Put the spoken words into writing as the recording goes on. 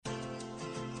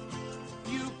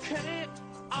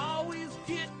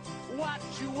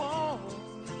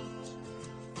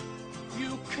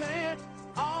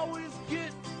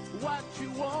you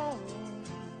want.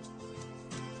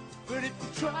 But if you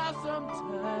try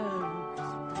sometimes,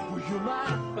 well, you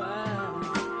might find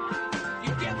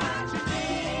you get what you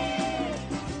need.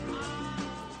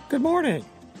 Good morning,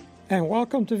 and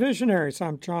welcome to Visionaries.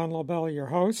 I'm John Lobel, your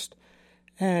host,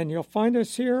 and you'll find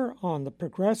us here on the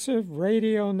Progressive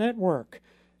Radio Network,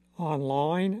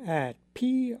 online at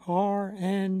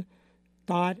prn.fm.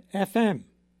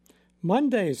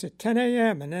 Mondays at 10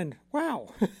 a.m. And then,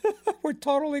 wow, we're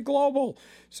totally global.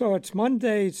 So it's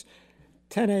Mondays,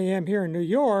 10 a.m. here in New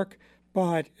York,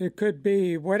 but it could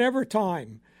be whatever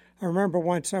time. I remember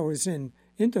once I was in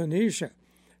Indonesia,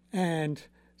 and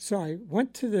so I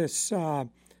went to this, there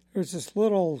was this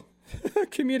little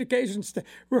communications.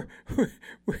 We're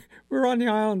on the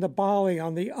island of Bali,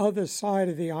 on the other side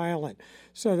of the island.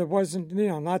 So there wasn't,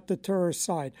 not the tourist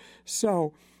side.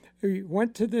 So we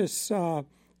went to this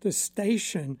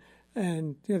station,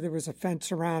 and there was a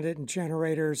fence around it and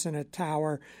generators and a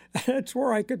tower. That's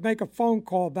where I could make a phone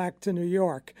call back to New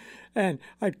York. And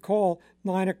I'd call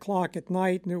 9 o'clock at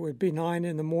night, and it would be 9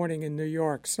 in the morning in New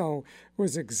York. So it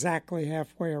was exactly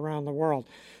halfway around the world.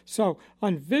 So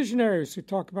on Visionaries, we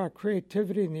talk about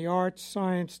creativity in the arts,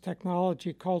 science,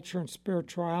 technology, culture, and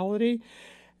spirituality.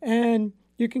 And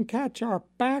you can catch our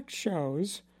back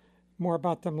shows, more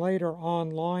about them later,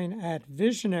 online at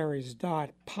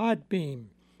visionaries.podbean,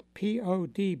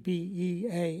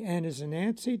 Podbean as in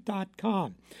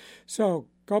Nancy.com. So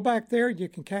go back there. You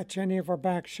can catch any of our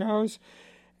back shows.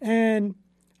 And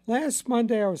last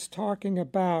Monday I was talking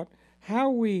about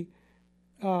how we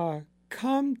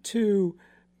come to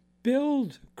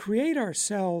create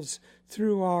ourselves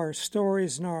through our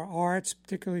stories and our arts,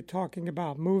 particularly talking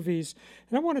about movies.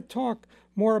 And I want to talk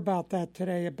more about that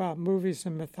today, about movies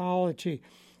and mythology.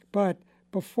 But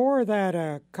before that,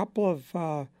 a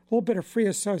little bit of free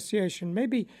association.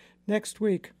 Maybe next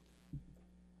week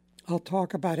I'll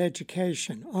talk about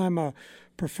education. I'm a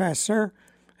professor.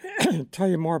 I'll tell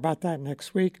you more about that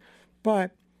next week.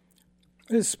 But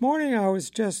this morning I was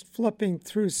just flipping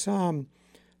through some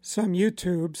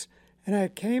YouTubes, and I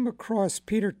came across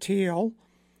Peter Thiel.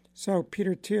 So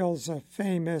Peter Thiel's a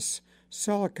famous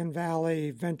Silicon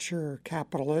Valley venture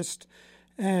capitalist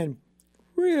and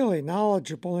really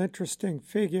knowledgeable, interesting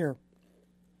figure.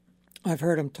 I've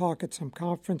heard him talk at some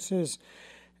conferences,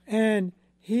 and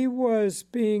he was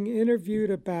being interviewed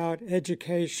about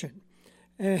education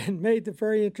and made the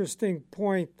very interesting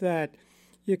point that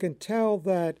you can tell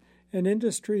that an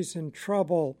industry's in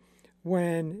trouble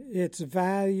when its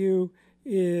value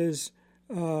is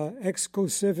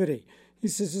exclusivity. He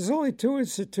says there's only two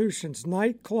institutions,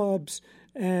 nightclubs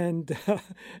and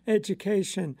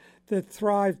education, that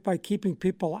thrive by keeping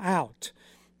people out.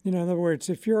 In other words,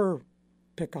 if you're,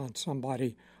 pick on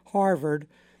somebody, Harvard,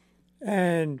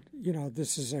 and,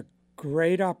 this is a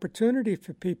great opportunity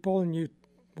for people, and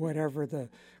whatever the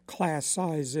class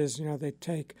size is, they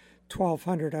take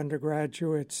 1,200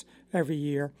 undergraduates every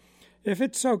year. If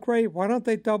it's so great, why don't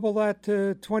they double that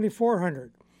to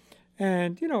 2,400?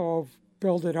 And,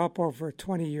 build it up over a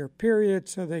 20-year period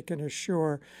so they can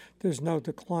assure there's no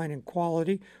decline in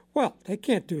quality. Well, they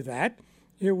can't do that.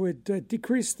 It would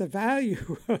decrease the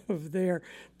value of their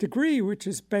degree, which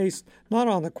is based not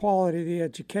on the quality of the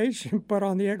education, but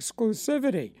on the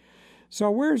exclusivity. So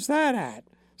where's that at?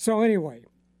 So anyway,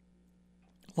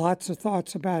 lots of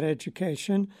thoughts about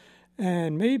education,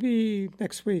 and maybe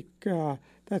next week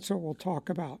that's what we'll talk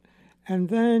about. And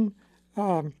then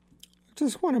I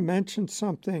just want to mention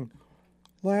something.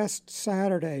 Last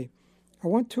Saturday, I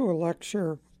went to a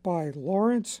lecture by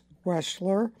Lawrence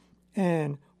Weschler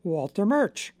and Walter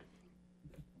Murch.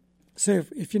 So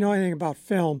if you know anything about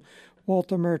film,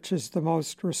 Walter Murch is the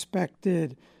most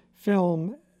respected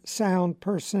film sound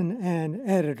person and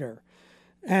editor.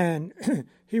 And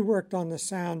he worked on the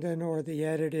sound and or the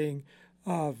editing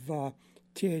of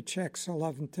THX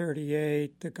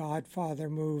 1138, the Godfather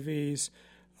movies,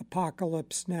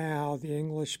 Apocalypse Now, The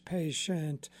English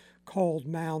Patient, Cold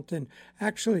Mountain.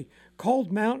 Actually,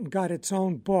 Cold Mountain got its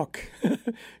own book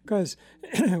because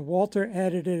Walter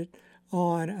edited it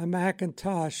on a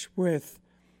Macintosh with,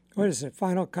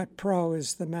 Final Cut Pro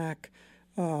is the Mac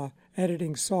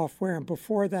editing software. And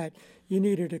before that, you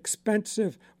needed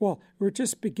expensive, we're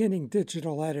just beginning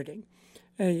digital editing.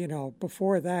 And,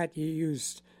 before that, he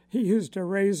used a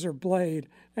razor blade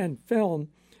and film,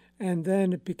 and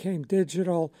then it became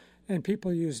digital. And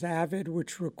people used Avid,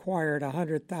 which required a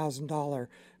 $100,000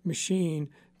 machine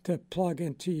to plug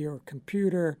into your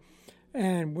computer.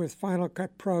 And with Final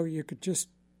Cut Pro, you could just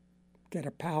get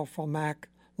a powerful Mac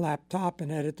laptop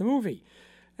and edit the movie.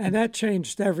 And that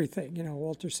changed everything.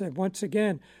 Walter said, once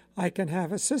again, I can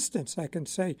have assistance. I can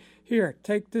say, here,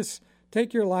 take this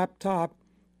take your laptop,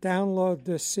 download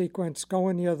this sequence, go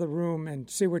in the other room, and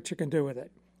see what you can do with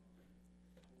it,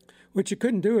 which you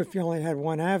couldn't do if you only had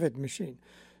one Avid machine.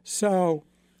 So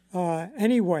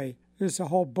anyway, there's a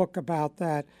whole book about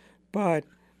that. But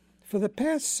for the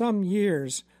past some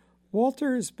years,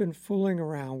 Walter has been fooling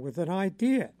around with an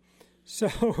idea.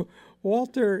 So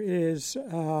Walter is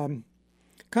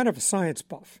kind of a science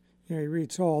buff. He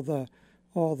reads all the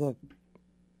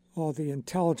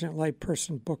intelligent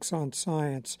layperson books on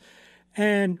science,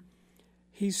 and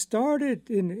he started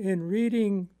in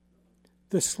reading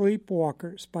The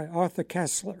Sleepwalkers by Arthur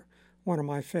Koestler, one of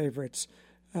my favorites,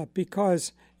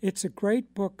 because it's a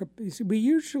great book. We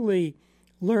usually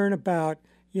learn about,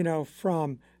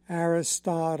 from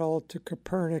Aristotle to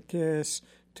Copernicus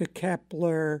to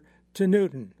Kepler to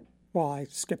Newton. Well, I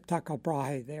skipped Tycho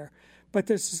Brahe there. But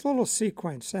there's this little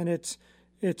sequence, and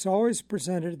it's always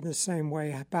presented in the same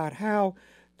way about how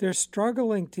they're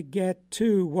struggling to get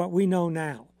to what we know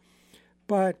now.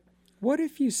 But what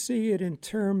if you see it in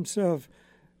terms of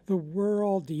the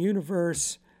world, the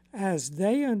universe, as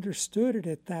they understood it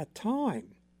at that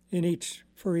time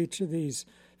for each of these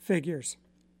figures?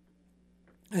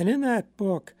 And in that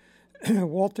book,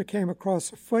 Walter came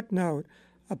across a footnote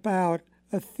about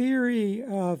a theory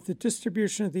of the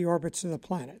distribution of the orbits of the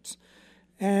planets.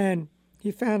 And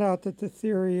he found out that the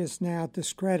theory is now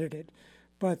discredited,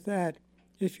 but that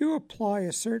if you apply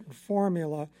a certain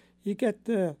formula, you get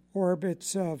the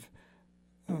orbits of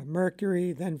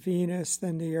Mercury, then Venus,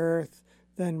 then the Earth,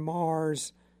 then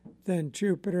Mars, then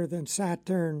Jupiter, then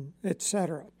Saturn,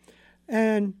 etc.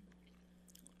 And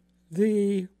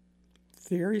the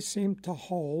theory seemed to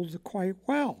hold quite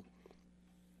well.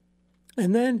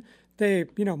 And then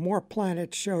more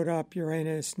planets showed up,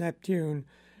 Uranus, Neptune,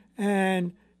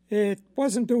 and it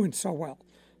wasn't doing so well.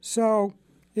 So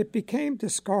it became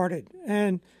discarded.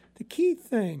 And the key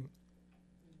thing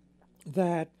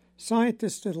that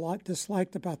scientists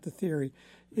disliked about the theory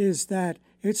is that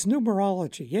it's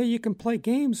numerology. Yeah, you can play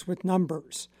games with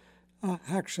numbers.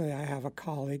 Actually, I have a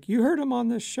colleague. You heard him on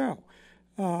this show.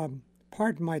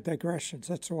 Pardon my digressions.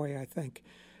 That's the way I think.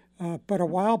 But a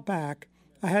while back,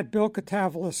 I had Bill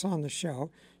Katavalis on the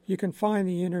show. You can find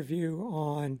the interview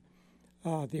on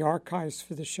the archives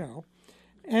for the show.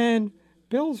 And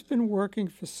Bill's been working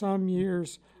for some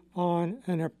years on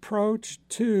an approach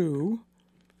to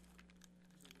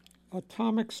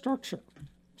atomic structure,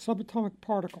 subatomic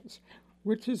particles,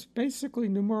 which is basically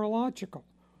numerological.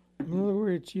 In other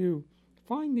words, you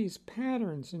find these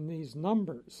patterns in these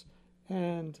numbers,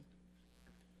 and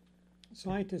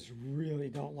scientists really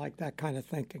don't like that kind of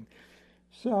thinking.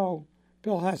 So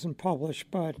Bill hasn't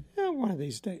published, but one of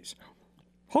these days.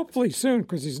 Hopefully soon,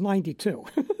 because he's 92.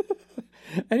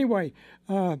 Anyway,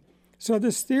 so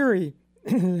this theory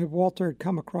that Walter had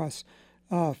come across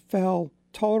fell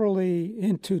totally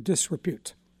into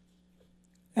disrepute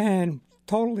and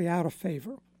totally out of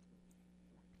favor.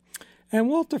 And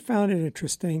Walter found it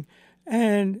interesting,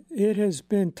 and it has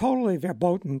been totally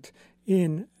verboten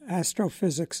in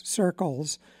astrophysics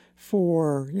circles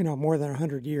for, more than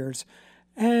 100 years.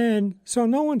 And so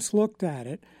no one's looked at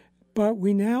it, but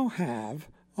we now have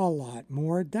a lot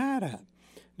more data.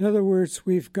 In other words,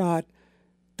 we've got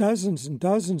dozens and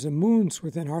dozens of moons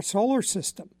within our solar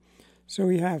system. So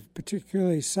we have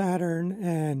particularly Saturn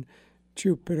and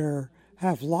Jupiter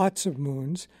have lots of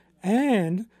moons,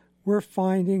 and we're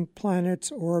finding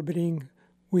planets orbiting.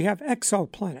 We have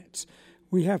exoplanets.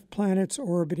 We have planets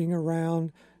orbiting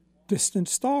around distant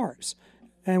stars,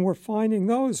 and we're finding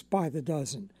those by the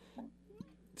dozen.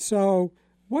 So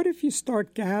what if you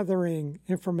start gathering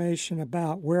information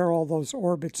about where all those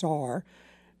orbits are?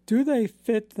 Do they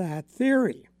fit that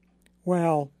theory?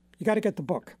 Well, you got to get the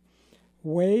book.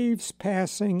 Waves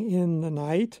Passing in the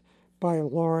Night by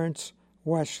Lawrence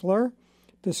Weschler,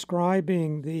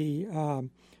 describing the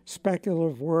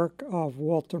speculative work of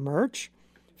Walter Murch,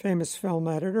 famous film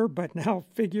editor, but now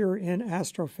figure in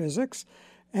astrophysics.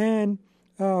 And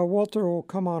Walter will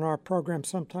come on our program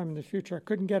sometime in the future. I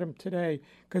couldn't get him today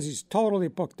because he's totally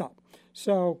booked up.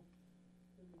 So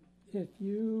if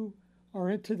you are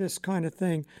into this kind of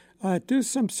thing, do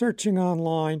some searching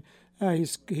online.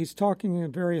 He's talking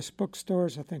in various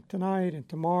bookstores, I think tonight and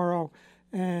tomorrow,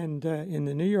 and in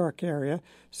the New York area.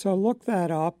 So look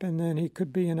that up, and then he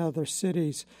could be in other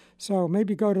cities. So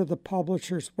maybe go to the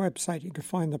publisher's website. You can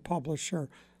find the publisher.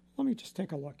 Let me just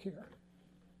take a look here.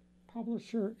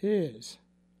 Publisher is,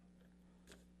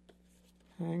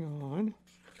 hang on,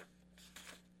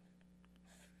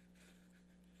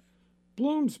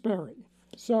 Bloomsbury.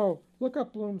 So look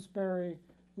up Bloomsbury,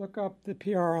 look up the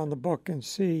PR on the book, and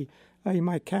see. You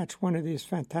might catch one of these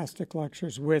fantastic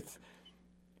lectures with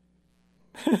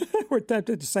We're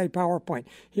tempted to say PowerPoint.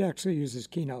 He actually uses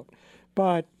Keynote.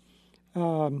 But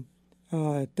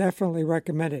definitely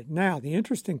recommend it. Now, one of the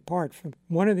interesting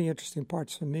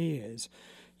parts for me is,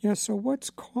 so what's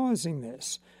causing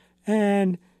this?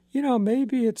 And,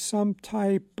 maybe it's some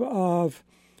type of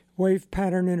wave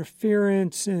pattern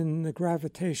interference in the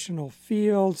gravitational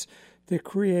fields that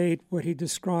create what he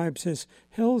describes as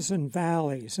hills and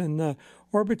valleys. And the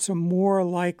orbits are more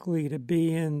likely to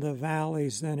be in the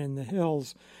valleys than in the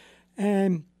hills.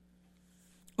 And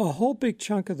a whole big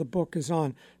chunk of the book is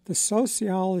on the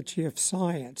sociology of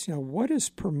science. What is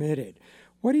permitted?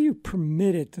 What are you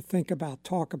permitted to think about,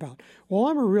 talk about? Well,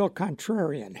 I'm a real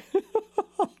contrarian.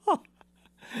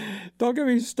 Don't get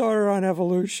me started on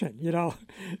evolution.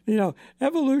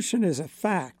 Evolution is a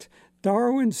fact.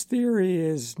 Darwin's theory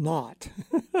is not.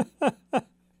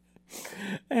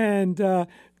 And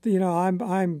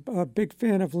I'm a big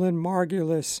fan of Lynn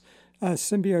Margulis'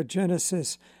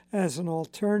 symbiogenesis as an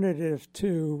alternative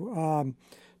to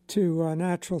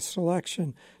natural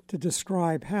selection to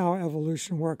describe how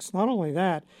evolution works. Not only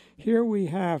that, here we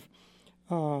have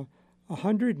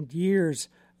 100 years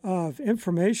of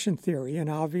information theory, and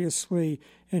obviously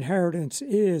inheritance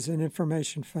is an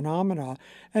information phenomena,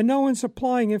 and no one's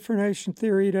applying information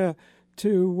theory to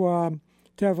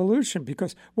evolution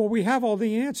because, we have all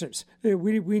the answers.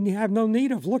 We have no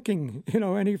need of looking,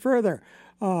 any further.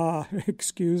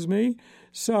 Excuse me.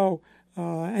 So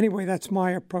anyway, that's my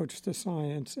approach to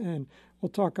science, and we'll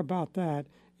talk about that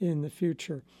in the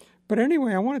future. But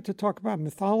anyway, I wanted to talk about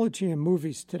mythology and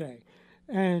movies today,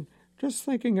 and just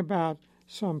thinking about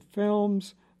some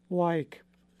films like,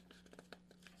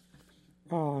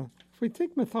 if we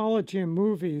think mythology and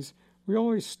movies, we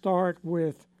always start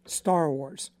with Star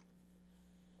Wars.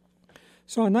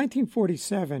 So in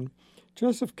 1947,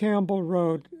 Joseph Campbell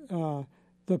wrote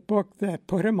the book that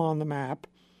put him on the map,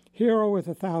 Hero with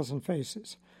a Thousand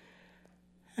Faces.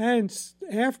 And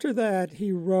after that,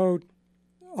 he wrote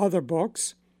other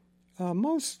books,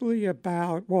 mostly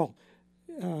about,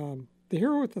 The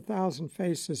Hero with a Thousand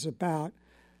Faces about,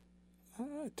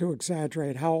 to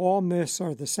exaggerate, how all myths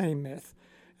are the same myth.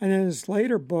 And then his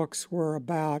later books were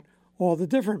about all the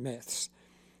different myths.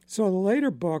 So the later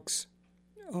books,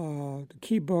 the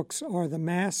key books, are The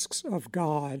Masks of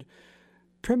God,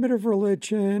 Primitive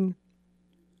Religion,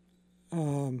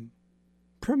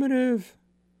 Primitive,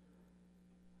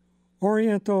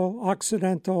 Oriental,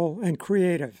 Occidental, and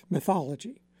Creative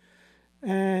Mythology,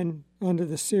 and under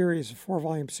the series, a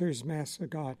 4-volume series, Masks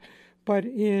of God. But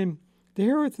in The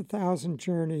Hero with a Thousand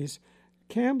Journeys,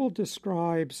 Campbell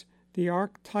describes the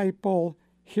archetypal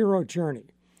hero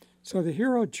journey. So the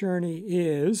hero journey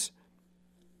is,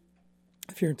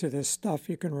 if you're into this stuff,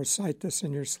 you can recite this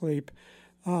in your sleep,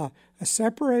 a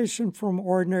separation from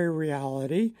ordinary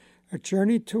reality, a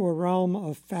journey to a realm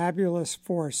of fabulous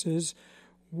forces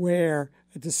where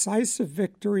a decisive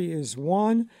victory is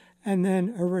won, and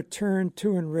then a return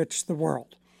to enrich the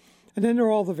world. And then there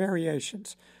are all the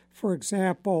variations. For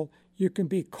example, you can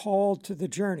be called to the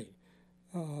journey.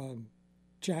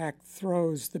 Jack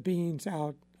throws the beans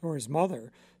out, or his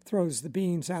mother throws the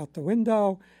beans out the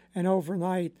window, and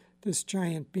overnight this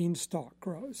giant beanstalk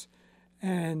grows.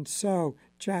 And so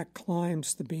Jack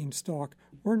climbs the beanstalk.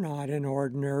 We're not in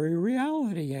ordinary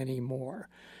reality anymore.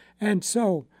 And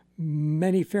so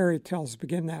many fairy tales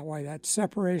begin that way, that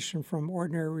separation from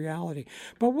ordinary reality.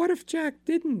 But what if Jack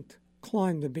didn't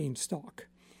climb the beanstalk?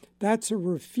 That's a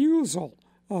refusal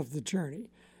of the journey.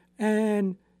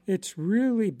 And it's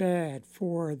really bad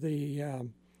for the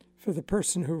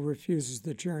person who refuses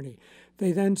the journey.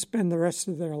 They then spend the rest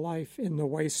of their life in the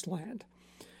wasteland.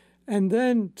 And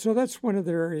then, so that's one of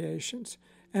the variations.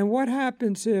 And what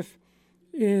happens if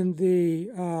in the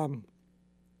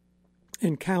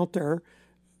encounter,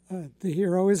 the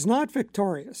hero is not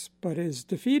victorious, but is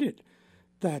defeated?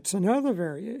 That's another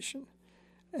variation.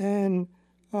 And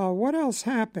what else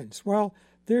happens? Well,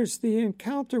 there's the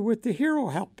encounter with the hero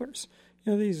helpers.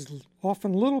 These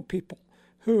often little people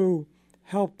who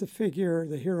help the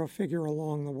hero figure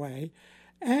along the way.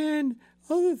 And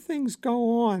other things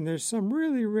go on. There's some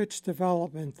really rich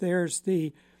development. There's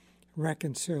the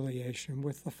reconciliation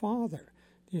with the father,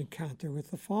 the encounter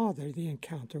with the father, the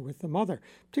encounter with the mother.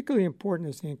 Particularly important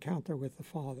is the encounter with the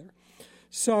father.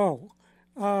 So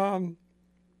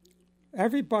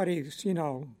everybody's,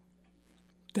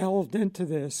 delved into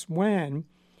this when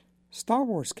Star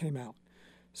Wars came out.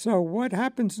 So what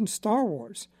happens in Star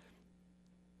Wars?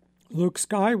 Luke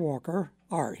Skywalker,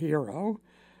 our hero,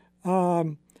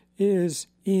 is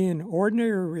in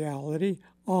ordinary reality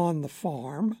on the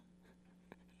farm.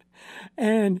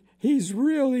 And he's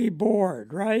really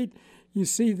bored, right? you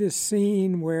see this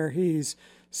scene where he's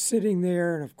sitting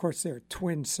there, and of course they're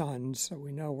twin suns, so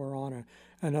we know we're on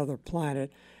another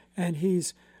planet, and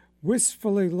he's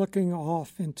wistfully looking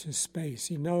off into space.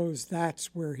 He knows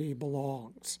that's where he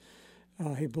belongs.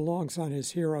 He belongs on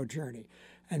his hero journey.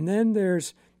 And then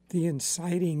there's the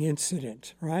inciting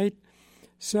incident, right?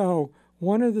 So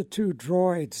one of the two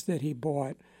droids that he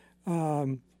bought,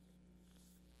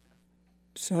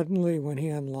 suddenly when he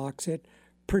unlocks it,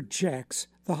 projects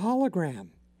the hologram.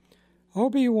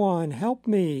 Obi-Wan, help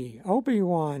me.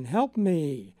 Obi-Wan, help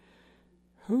me.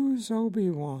 Who's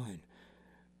Obi-Wan?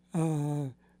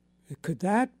 Could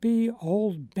that be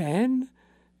old Ben?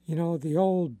 You know, the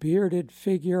old bearded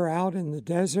figure out in the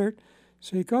desert?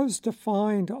 So he goes to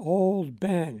find old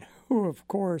Ben, who of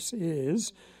course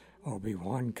is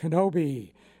Obi-Wan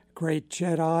Kenobi, great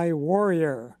Jedi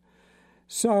warrior.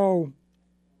 So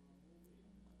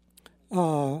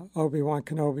Obi-Wan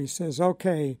Kenobi says,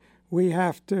 okay, we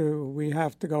have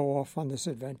to go off on this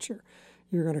adventure.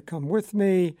 You're going to come with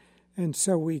me. And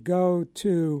so we go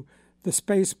to the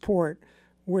spaceport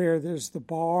where there's the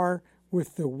bar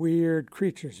with the weird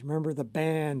creatures. Remember the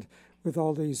band with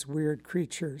all these weird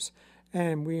creatures.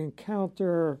 And we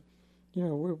encounter,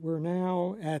 we're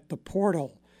now at the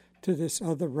portal to this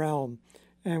other realm.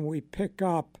 And we pick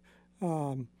up,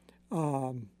 I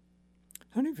don't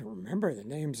even remember the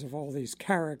names of all these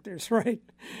characters, right?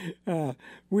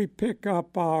 We pick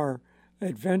up our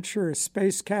adventurous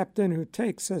space captain who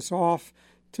takes us off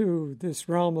to this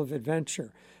realm of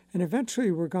adventure. And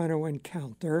eventually we're going to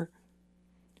encounter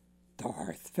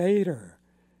Darth Vader.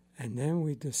 And then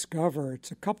we discover, it's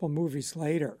a couple movies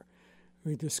later,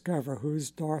 we discover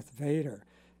who's Darth Vader.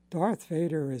 Darth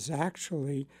Vader is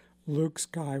actually Luke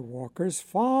Skywalker's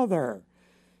father.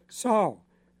 So,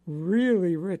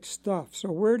 really rich stuff. So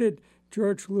where did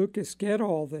George Lucas get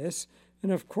all this?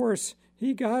 And of course,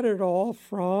 he got it all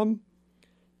from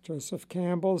Joseph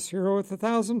Campbell's Hero with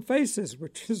 1,000 Faces,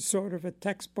 which is sort of a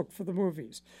textbook for the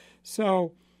movies.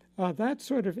 So that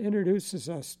sort of introduces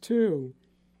us to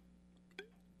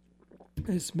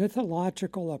this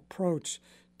mythological approach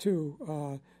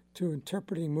to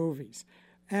interpreting movies.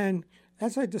 And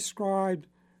as I described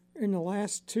in the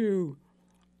last two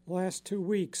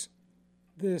weeks,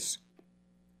 this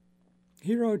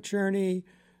hero journey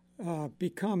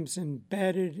becomes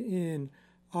embedded in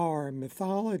our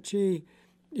mythology.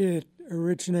 It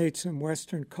originates in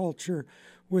Western culture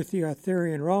with the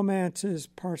Arthurian romances,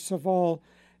 Parsifal,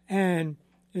 and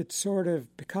it sort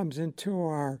of becomes into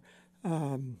our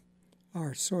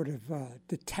sort of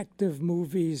detective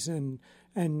movies and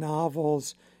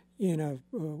novels in a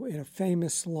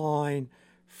famous line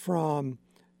from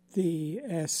the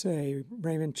essay,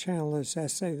 Raymond Chandler's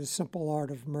essay, The Simple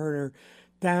Art of Murder,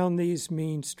 down these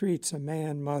mean streets a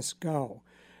man must go.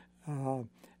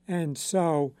 And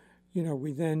so,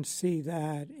 we then see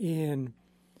that in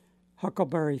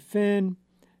Huckleberry Finn,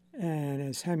 and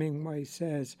as Hemingway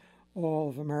says, all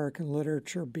of American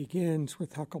literature begins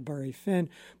with Huckleberry Finn.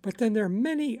 But then there are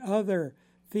many other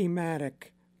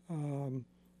thematic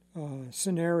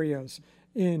scenarios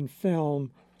in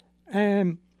film,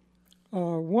 and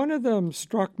one of them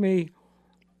struck me.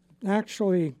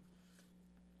 Actually,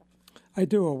 I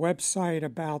do a website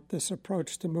about this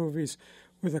approach to movies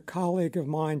with a colleague of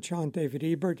mine, John David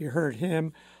Ebert. You heard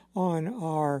him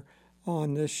on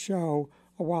this show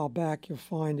a while back. You'll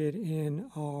find it in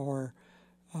our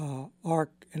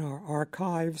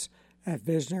archives at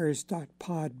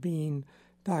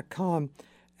visionaries.podbean.com,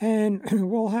 and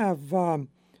we'll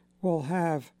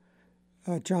have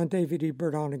John David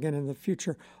Ebert on again in the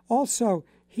future. Also,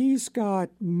 he's got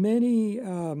many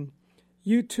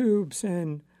YouTubes,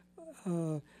 and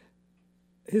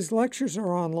his lectures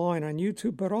are online on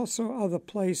YouTube, but also other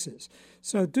places.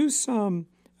 So do some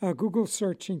Google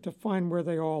searching to find where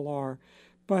they all are.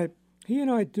 But he and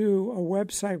I do a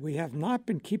website. We have not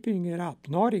been keeping it up.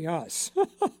 Naughty us.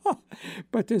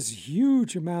 But there's a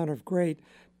huge amount of great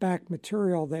back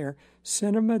material there.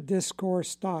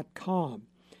 cinemadiscourse.com.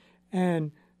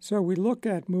 And so we look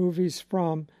at movies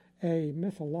from a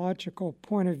mythological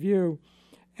point of view.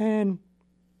 And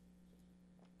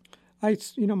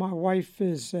my wife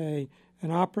is an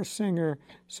opera singer,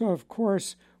 so of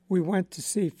course we went to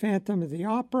see Phantom of the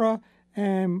Opera,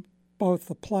 and both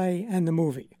the play and the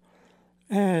movie.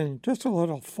 And just a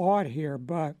little thought here,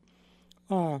 but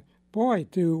boy,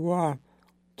 do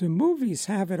movies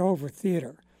have it over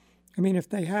theater. I mean, if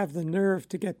they have the nerve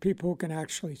to get people who can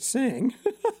actually sing,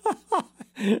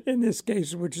 in this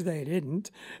case, which they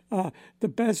didn't, the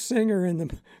best singer in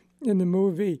the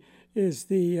movie is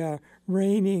the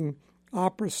reigning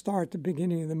opera star at the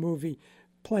beginning of the movie,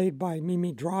 played by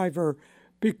Mimi Driver.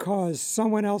 because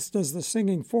someone else does the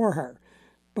singing for her.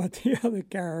 But the other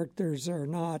characters are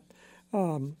not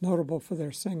notable for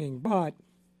their singing. But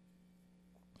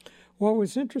what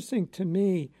was interesting to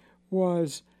me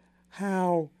was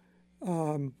how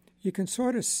you can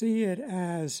sort of see it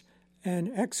as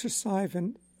an exercise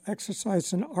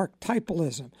in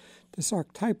archetypalism, this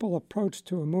archetypal approach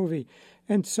to a movie.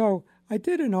 And so I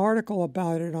did an article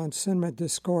about it on Cinema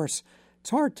Discourse. It's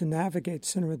hard to navigate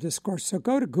Cinema Discourse, so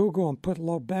go to Google and put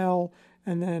Lobel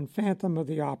and then Phantom of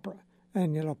the Opera,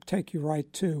 and it'll take you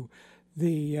right to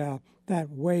the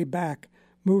that way back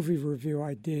movie review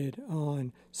I did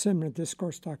on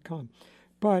cinemadiscourse.com.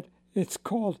 But it's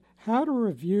called How to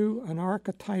Review an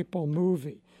Archetypal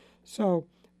Movie. So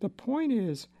the point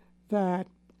is that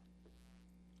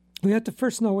we have to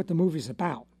first know what the movie's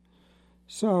about.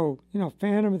 So,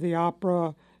 Phantom of the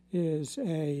Opera is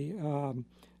a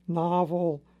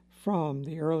novel from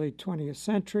the early 20th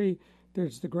century.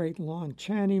 There's the great Lon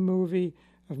Chaney movie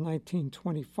of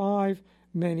 1925,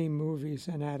 many movies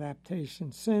and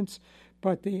adaptations since.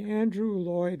 But the Andrew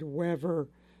Lloyd Webber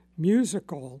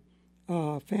musical,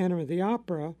 Phantom of the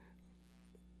Opera,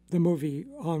 the movie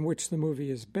on which the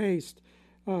movie is based,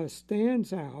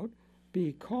 stands out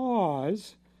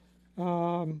because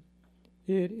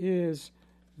it is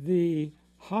the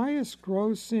highest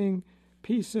grossing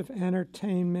piece of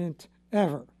entertainment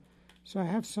ever. So I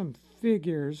have some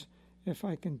figures, if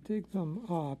I can dig them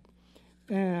up.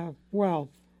 As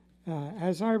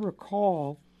I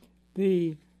recall,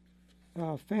 the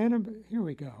Phantom, here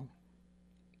we go.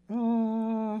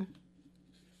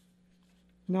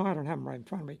 No, I don't have them right in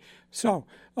front of me. So,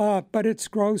 but it's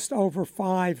grossed over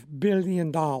 $5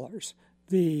 billion,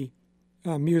 the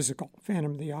musical,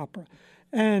 Phantom of the Opera.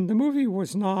 And the movie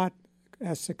was not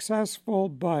as successful,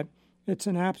 but it's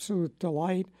an absolute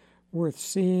delight, worth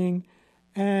seeing.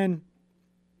 And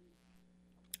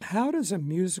how does a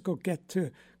musical get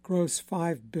to gross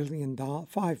 $5+ billion?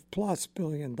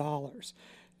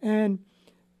 And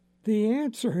the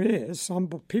answer is some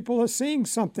people are seeing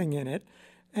something in it.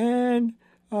 And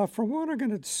from what I'm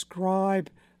going to describe,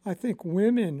 I think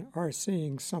women are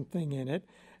seeing something in it.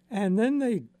 And then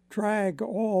they drag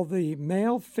all the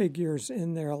male figures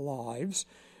in their lives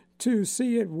to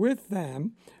see it with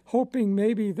them, hoping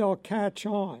maybe they'll catch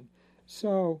on.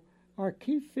 So our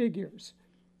key figures,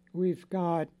 we've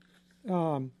got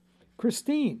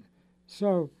Christine.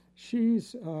 So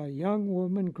she's a young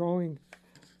woman growing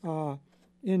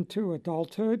into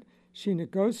adulthood. She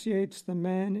negotiates the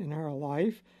men in her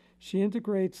life. She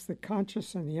integrates the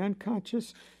conscious and the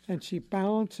unconscious, and she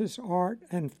balances art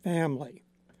and family.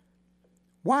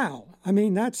 Wow. I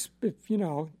mean, that's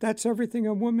everything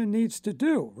a woman needs to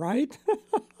do, right?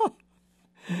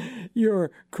 Your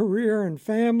career and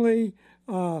family,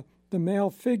 the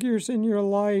male figures in your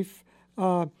life.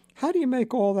 How do you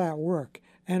make all that work?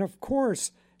 And of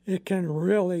course, it can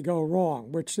really go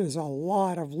wrong, which there's a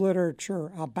lot of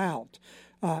literature about.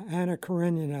 Anna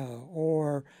Karenina,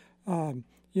 or,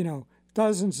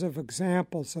 dozens of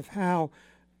examples of how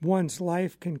one's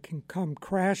life can come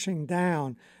crashing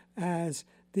down as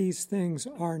these things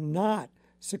are not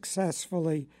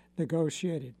successfully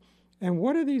negotiated. And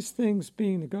what are these things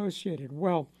being negotiated?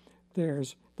 Well,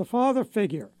 there's the father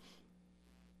figure.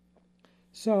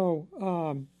 So,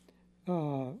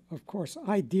 of course,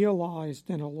 idealized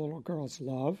in a little girl's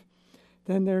love.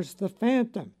 Then there's the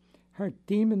phantom, her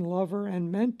demon lover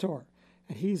and mentor,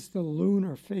 and he's the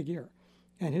lunar figure.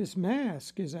 And his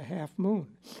mask is a half moon.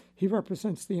 He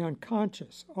represents the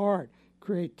unconscious, art,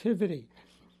 creativity,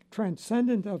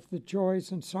 transcendent of the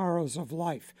joys and sorrows of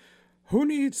life. Who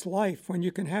needs life when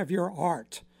you can have your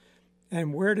art?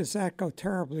 And where does that go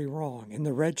terribly wrong? In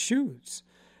the red shoes.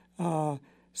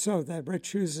 So that red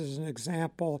shoes is an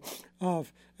example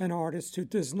of an artist who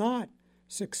does not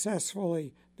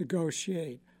successfully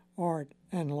negotiate art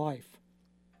and life.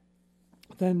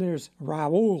 Then there's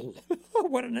Raoul.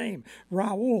 What a name,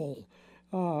 Raoul.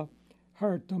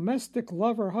 Her domestic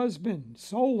lover husband,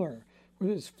 Solar, with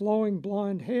his flowing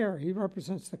blonde hair. He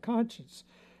represents the conscious,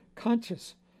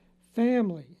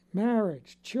 family,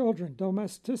 marriage, children,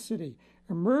 domesticity,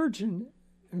 immersion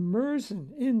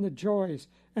in the joys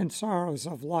and sorrows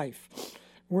of life.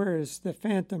 Whereas the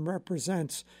phantom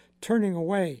represents turning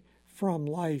away from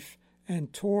life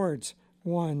and towards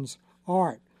one's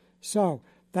art. So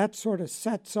that sort of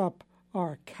sets up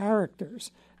our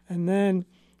characters. And then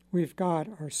we've got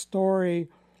our story.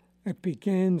 It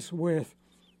begins with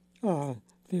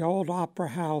the old opera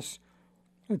house.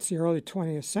 It's the early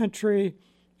 20th century.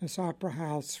 This opera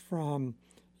house from,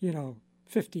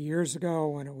 50 years ago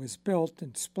when it was built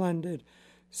in splendor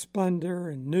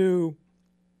and new.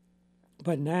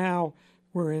 But now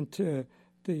we're into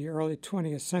the early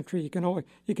 20th century. You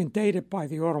can date it by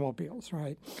the automobiles,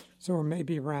 right? So we're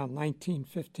maybe around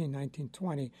 1915,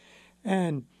 1920.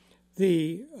 And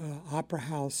the opera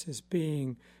house is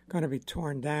going to be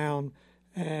torn down,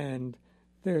 and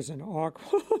there's an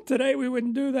auction. Today we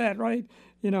wouldn't do that, right?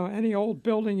 Any old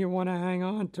building, you want to hang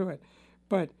on to it.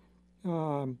 But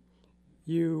there's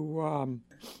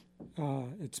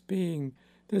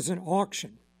an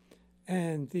auction,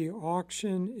 and the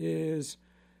auction is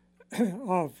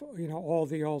of all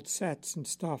the old sets and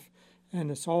stuff, and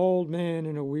this old man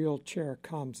in a wheelchair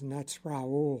comes, and that's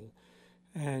Raoul,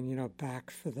 and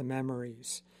back for the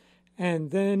memories.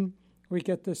 And then we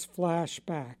get this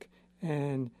flashback,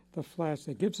 and the flash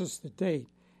that gives us the date,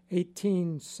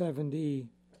 1870.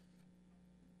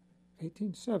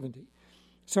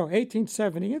 So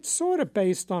 1870, it's sort of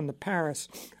based on the Paris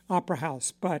Opera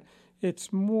House, but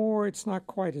it's not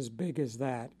quite as big as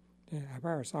that. The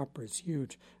Paris Opera is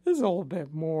huge. This is a little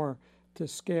bit more to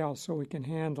scale so we can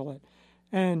handle it.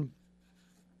 And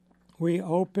we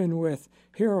open with,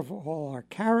 here are all our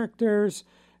characters,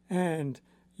 and,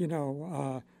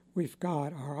 we've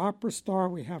got our opera star,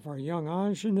 we have our young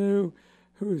ingenue,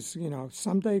 who's,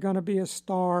 someday going to be a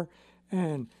star,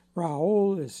 and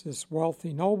Raoul is this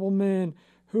wealthy nobleman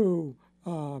who,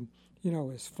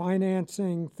 is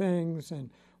financing things and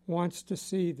wants to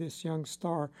see this young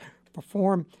star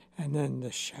perform, and then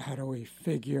the shadowy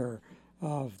figure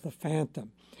of the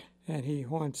Phantom. And he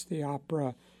haunts the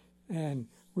opera, and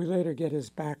we later get his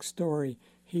backstory.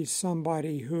 He's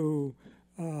somebody who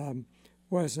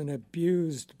was an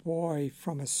abused boy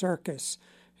from a circus.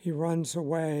 He runs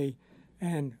away,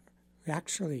 and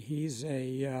actually he's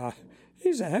a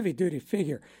heavy-duty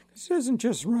figure. He doesn't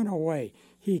just run away.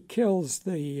 He kills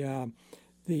the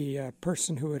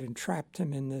person who had entrapped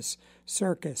him in this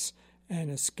circus and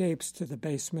escapes to the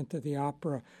basement of the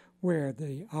opera, where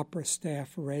the opera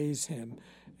staff raise him,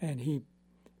 and he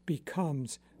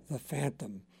becomes the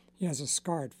Phantom. He has a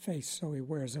scarred face, so he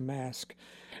wears a mask.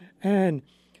 And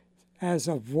as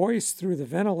a voice through the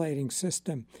ventilating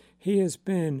system, he has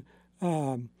been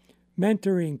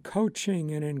mentoring,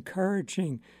 coaching, and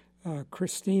encouraging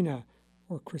Christine.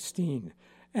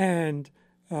 And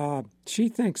she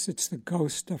thinks it's the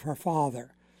ghost of her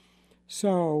father.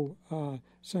 So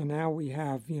now we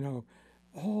have,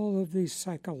 all of these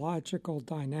psychological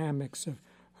dynamics of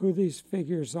who these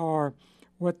figures are,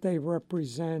 what they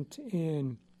represent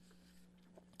in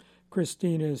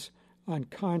Christina's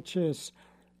unconscious,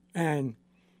 and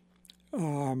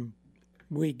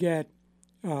we get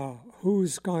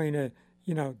who's going to,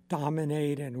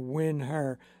 dominate and win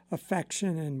her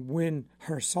affection and win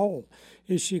her soul.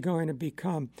 Is she going to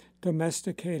become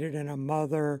domesticated and a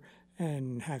mother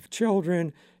and have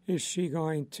children? Is she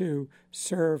going to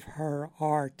serve her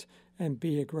art and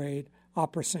be a great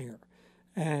opera singer?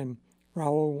 And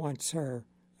Raoul wants her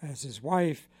as his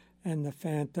wife, and the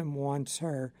Phantom wants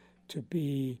her to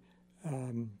be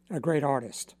a great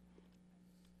artist.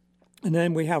 And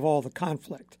then we have all the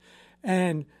conflict.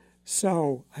 And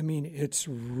so, it's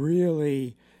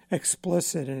really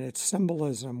explicit in its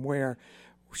symbolism, where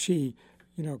she,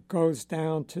 goes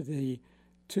down to the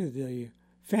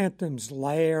Phantom's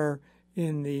lair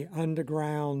in the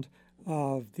underground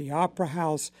of the opera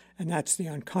house, and that's the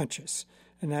unconscious,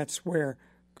 and that's where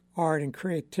art and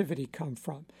creativity come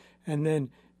from. And then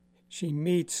she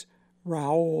meets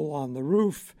Raoul on the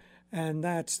roof, and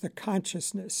that's the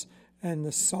consciousness and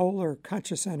the solar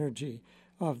conscious energy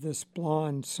of this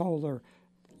blonde solar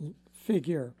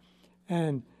figure.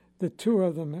 And the two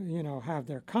of them, have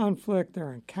their conflict,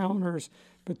 their encounters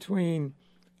between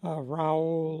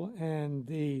Raoul and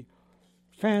the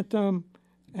Phantom,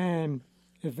 and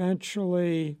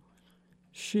eventually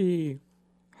she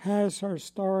has her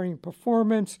starring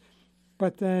performance,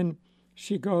 but then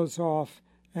she goes off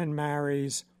and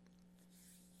marries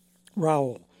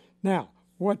Raoul. Now,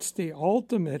 what's the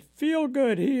ultimate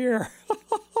feel-good here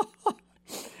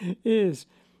is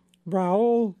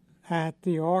Raoul at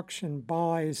the auction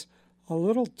buys a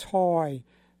little toy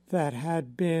that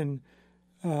had been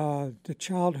the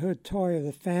childhood toy of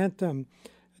the Phantom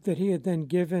that he had then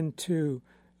given to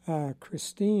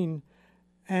Christine,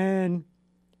 and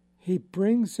he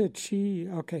brings it.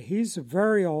 He's a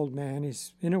very old man.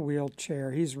 He's in a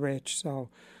wheelchair. He's rich, so,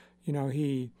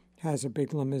 he has a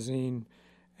big limousine.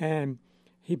 And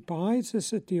he buys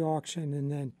this at the auction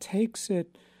and then takes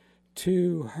it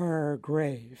to her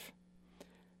grave.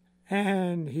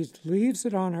 And he leaves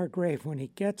it on her grave. When he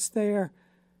gets there,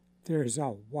 there's a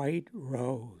white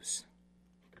rose.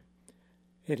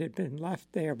 It had been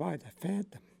left there by the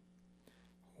Phantom.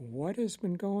 What has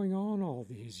been going on all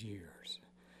these years?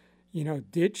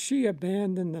 Did she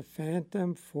abandon the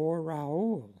phantom for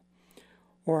Raoul?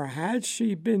 Or has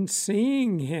she been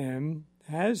seeing him?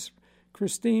 Has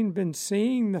Christine been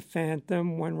seeing the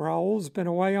phantom when Raoul's been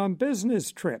away on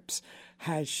business trips?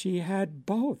 Has she had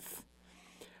both?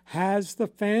 Has the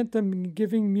phantom been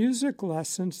giving music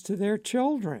lessons to their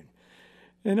children?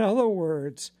 In other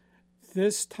words,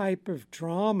 this type of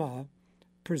drama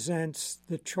presents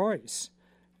the choice.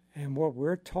 And what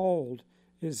we're told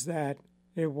is that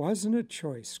it wasn't a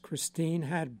choice. Christine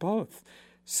had both.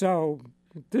 So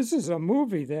this is a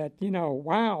movie that,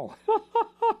 wow.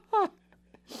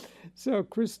 So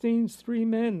Christine's three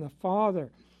men, the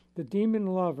father, the demon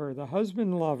lover, the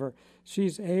husband lover,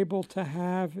 she's able to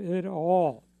have it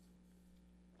all.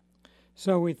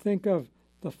 So we think of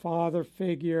the father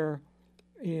figure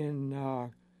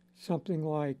in something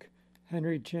like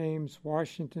Henry James,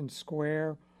 Washington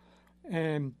Square,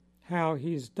 and how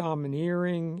he's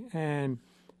domineering and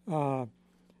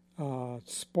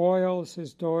spoils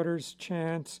his daughter's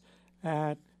chance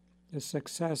at a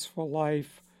successful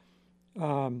life.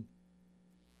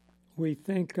 We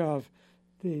think of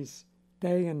these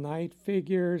day and night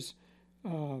figures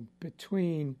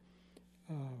between,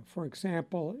 for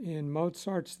example, in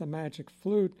Mozart's The Magic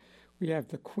Flute, we have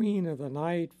the Queen of the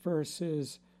Night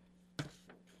versus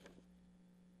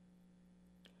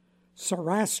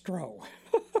Sarastro,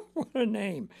 what a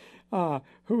name,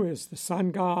 who is the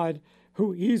sun god,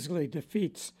 who easily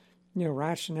defeats,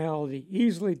 rationality,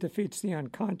 easily defeats the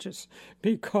unconscious,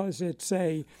 because it's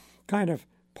a kind of,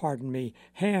 pardon me,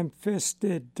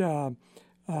 ham-fisted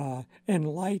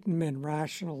Enlightenment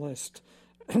rationalist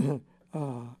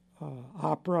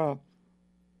opera.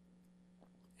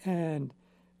 And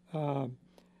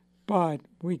but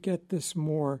we get this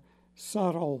more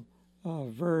subtle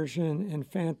version in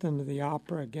Phantom of the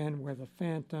Opera, again, where the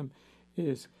phantom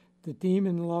is the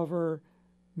demon lover,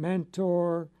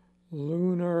 mentor,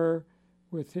 lunar,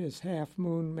 with his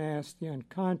half-moon mask, the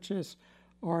unconscious,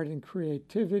 art and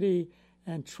creativity,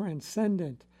 and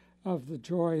transcendent of the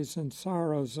joys and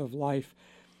sorrows of life.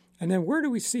 And then where do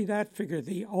we see that figure?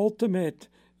 The ultimate,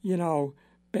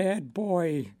 bad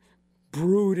boy,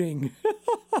 brooding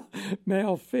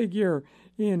male figure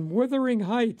in Wuthering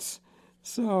Heights.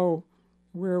 So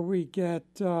where we get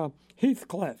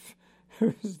Heathcliff,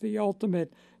 who's the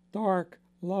ultimate dark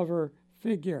lover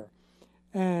figure.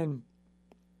 And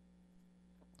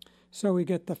so we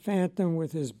get the phantom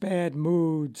with his bad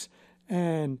moods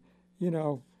and,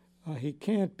 he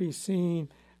can't be seen.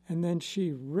 And then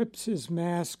she rips his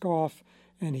mask off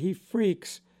and he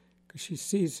freaks because she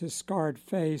sees his scarred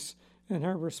face. And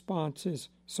her response is,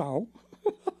 so?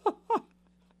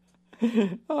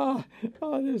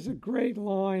 There's a great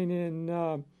line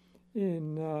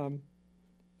in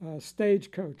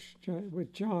Stagecoach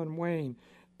with John Wayne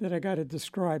that I got to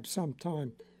describe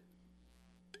sometime.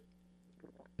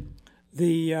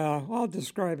 I'll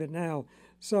describe it now.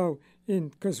 So,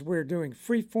 because we're doing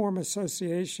free-form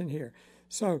association here.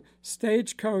 So,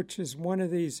 Stagecoach is one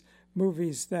of these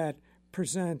movies that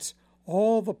presents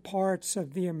all the parts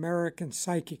of the American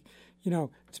psyche.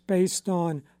 It's based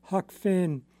on Huck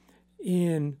Finn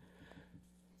in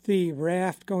the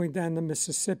raft going down the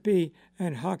Mississippi,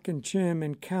 and Huck and Jim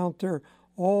encounter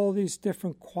all these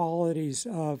different qualities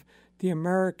of the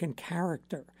American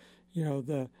character.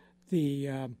 The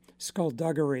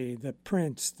skullduggery, the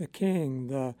prince, the king,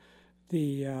 the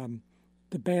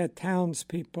bad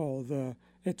townspeople, the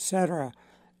etc.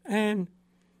 And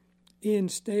in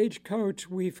Stagecoach,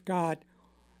 we've got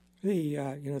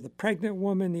the pregnant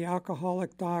woman, the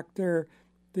alcoholic doctor,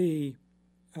 the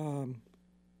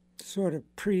sort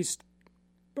of priest,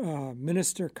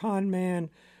 minister, con man,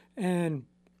 and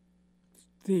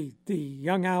the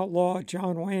young outlaw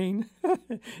John Wayne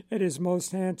at his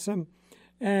most handsome.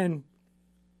 And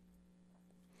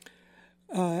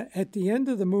at the end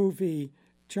of the movie,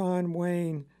 John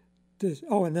Wayne,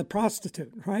 and the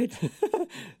prostitute, right?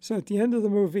 So at the end of the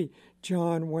movie,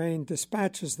 John Wayne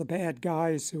dispatches the bad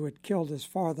guys who had killed his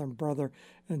father and brother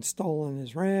and stolen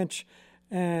his ranch,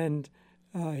 and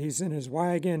he's in his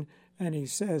wagon, and he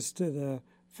says to the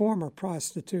former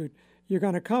prostitute, "You're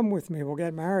going to come with me, we'll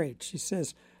get married." She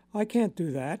says, "I can't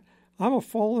do that. I'm a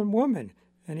fallen woman."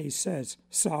 And he says,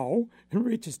 "So?" and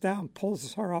reaches down,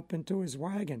 pulls her up into his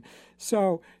wagon.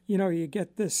 So, you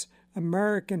get this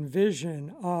American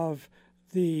vision of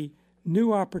the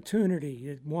new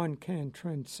opportunity. One can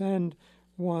transcend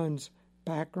one's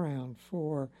background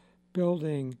for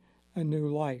building a new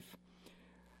life.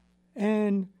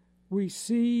 And we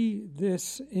see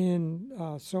this in,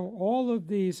 so all of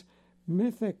these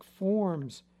mythic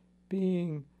forms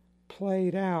being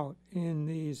played out in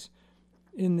these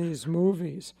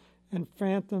movies. and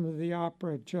Phantom of the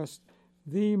Opera, just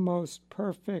the most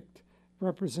perfect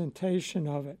representation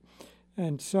of it.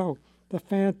 And so the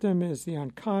Phantom is the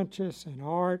unconscious and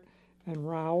art, and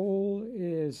Raoul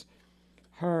is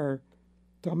her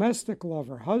domestic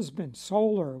lover, husband,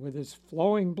 Solar, with his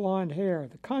flowing blonde hair,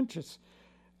 the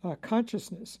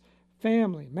consciousness,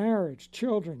 family, marriage,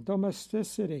 children,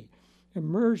 domesticity,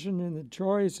 immersion in the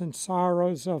joys and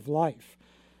sorrows of life.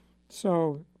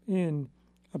 So in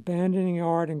abandoning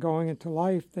art and going into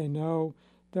life, they know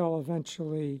they'll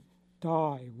eventually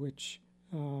die, which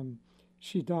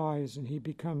she dies and he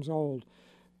becomes old.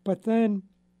 But then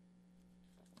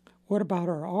what about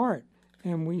her art?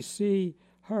 And we see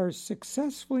her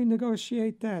successfully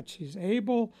negotiate that. She's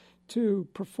able to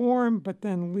perform, but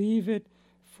then leave it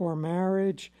for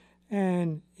marriage.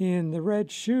 And in The Red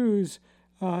Shoes,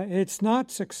 it's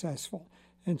not successful.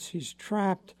 And she's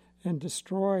trapped and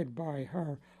destroyed by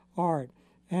her art.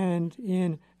 And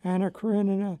in Anna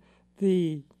Karenina,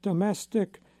 the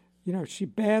domestic, she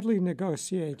badly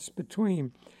negotiates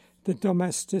between the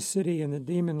domesticity and the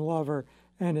demon lover,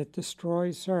 and it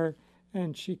destroys her,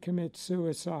 and she commits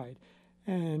suicide.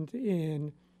 And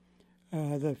in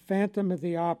the Phantom of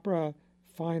the Opera,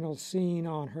 final scene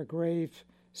on her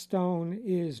gravestone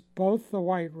is both the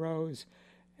white rose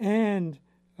and,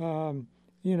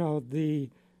 the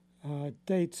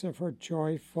dates of her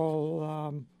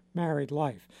joyful married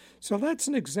life. So that's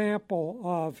an example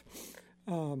of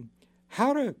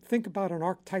how to think about an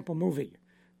archetypal movie,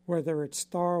 whether it's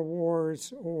Star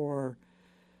Wars or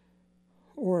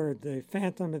the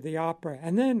Phantom of the Opera.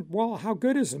 And then, well, how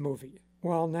good is the movie?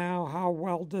 Well, now, how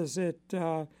well does it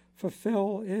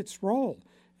fulfill its role?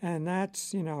 And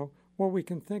that's, what we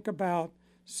can think about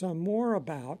some more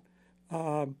about.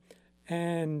 So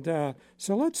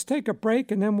let's take a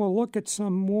break, and then we'll look at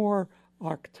some more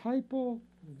archetypal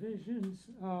visions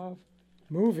of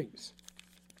movies.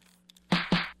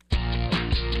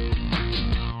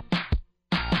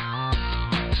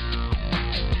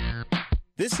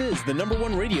 This is the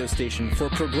 #1 radio station for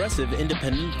progressive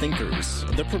independent thinkers,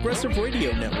 the Progressive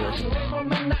Radio Network.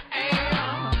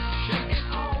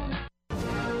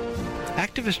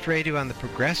 Activist Radio on the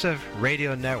Progressive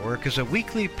Radio Network is a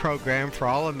weekly program for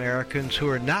all Americans who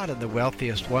are not in the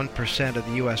wealthiest 1% of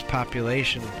the U.S.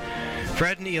 population.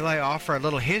 Fred and Eli offer a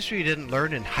little history you didn't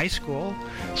learn in high school,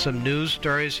 some news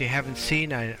stories you haven't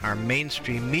seen on our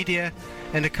mainstream media,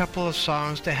 and a couple of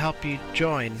songs to help you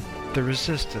join the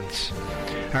resistance.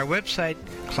 Our website,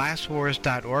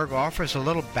 classwars.org, offers a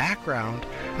little background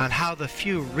on how the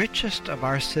few richest of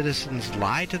our citizens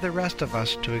lie to the rest of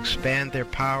us to expand their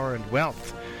power and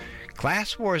wealth.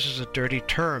 Class wars is a dirty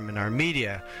term in our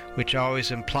media, which always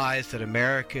implies that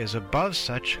America is above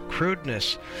such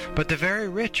crudeness. But the very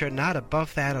rich are not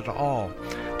above that at all.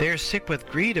 They are sick with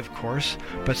greed, of course,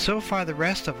 but so far the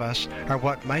rest of us are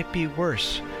what might be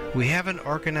worse. We haven't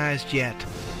organized yet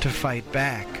to fight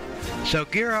back. So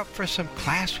gear up for some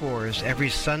class wars every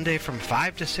Sunday from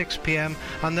 5 to 6 p.m.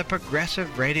 on the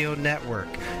Progressive Radio Network.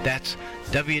 That's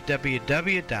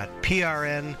www.prn.fm.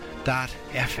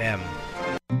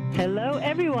 Hello,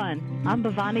 everyone. I'm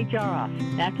Bhavani Jaroff,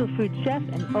 natural food chef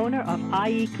and owner of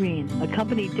IE Green, a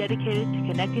company dedicated to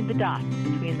connecting the dots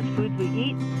between the foods we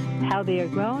eat, how they are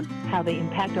grown, how they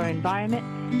impact our environment,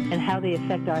 and how they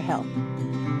affect our health.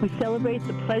 We celebrate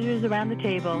the pleasures around the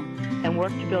table and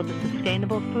work to build a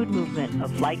sustainable food movement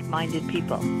of like-minded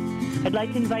people. I'd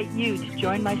like to invite you to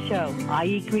join my show,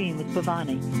 IE Green with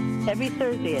Bhavani, every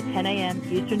Thursday at 10 a.m.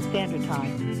 Eastern Standard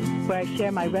Time, where I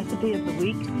share my recipe of the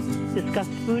week, discuss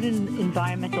food and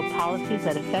environmental policies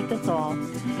that affect us all,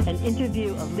 and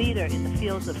interview a leader in the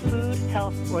fields of food,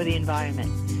 health, or the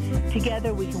environment.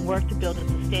 Together, we can work to build a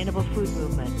sustainable food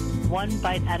movement, one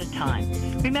bite at a time.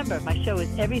 Remember, my show is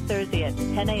every Thursday at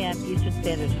 10 a.m. Eastern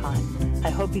Standard Time. I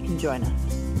hope you can join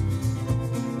us.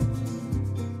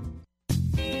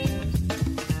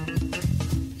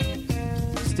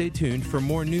 Stay tuned for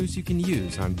more news you can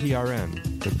use on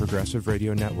PRN, the Progressive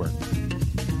Radio Network.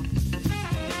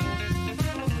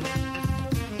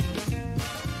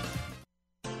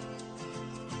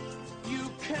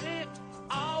 You can't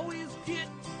always get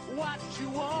what you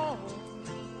want.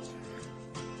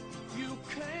 You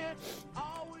can't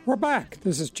always... We're back.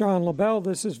 This is John LaBelle.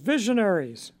 This is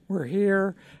Visionaries. We're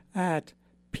here at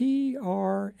PRN.FM,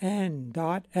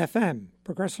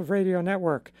 Progressive Radio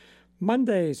Network.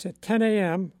 Mondays at 10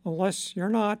 a.m., unless you're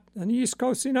not on the East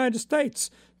Coast of the United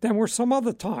States, then we're some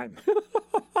other time.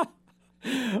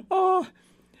 You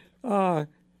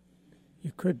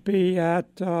could be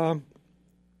at 10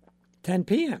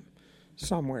 p.m.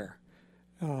 somewhere.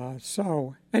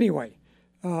 So anyway,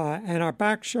 and our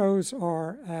back shows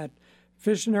are at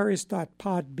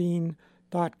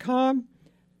visionaries.podbean.com.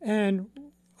 And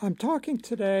I'm talking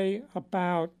today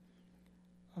about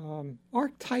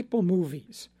archetypal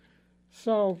movies.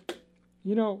 So,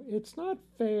 it's not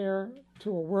fair to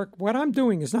a work. What I'm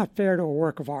doing is not fair to a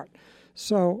work of art.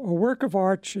 So a work of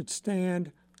art should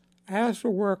stand as a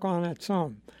work on its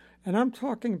own. And I'm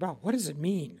talking about, what does it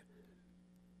mean?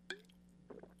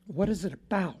 What is it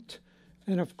about?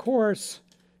 And of course,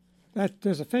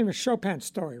 there's a famous Chopin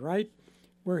story, right?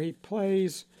 Where he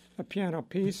plays a piano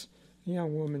piece. The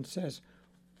young woman says,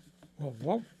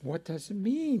 well, what does it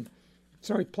mean?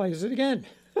 So he plays it again.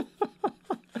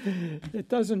 It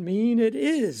doesn't mean it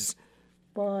is,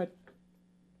 but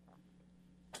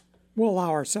we'll allow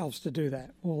ourselves to do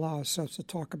that. We'll allow ourselves to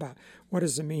talk about what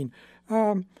does it mean.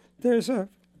 There's a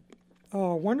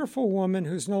wonderful woman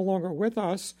who's no longer with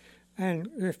us, and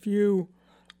if you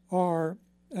are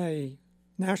a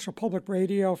National Public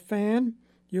Radio fan,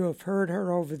 you have heard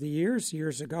her over the years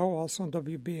ago, also on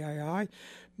WBAI,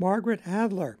 Margaret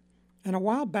Adler. And a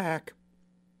while back,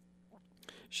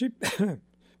 she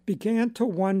began to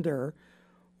wonder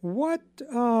why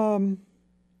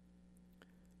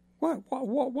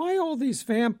all these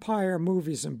vampire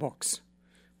movies and books?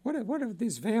 What are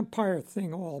these vampire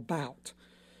thing all about?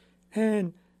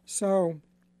 And so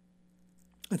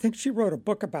I think she wrote a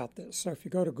book about this. So if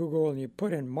you go to Google and you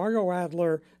put in Margot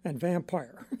Adler and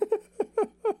vampire.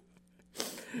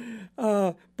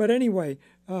 But anyway,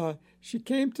 she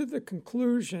came to the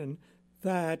conclusion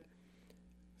that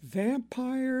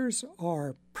vampires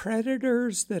are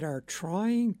predators that are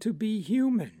trying to be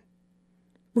human,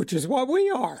 which is what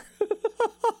we are.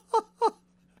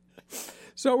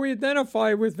 So we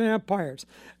identify with vampires.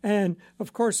 And,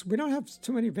 of course, we don't have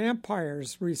too many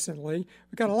vampires recently.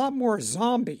 We've got a lot more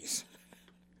zombies.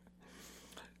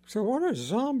 So what are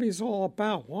zombies all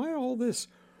about? Why all these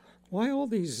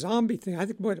zombie things? I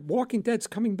think Walking Dead's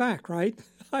coming back, right?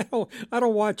 I don't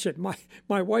watch it. My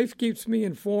wife keeps me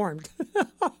informed.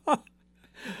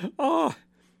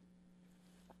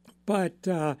 But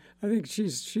I think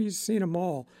she's seen them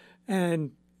all.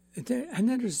 And then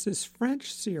there's this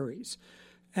French series.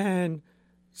 And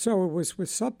so it was with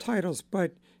subtitles,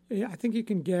 but I think you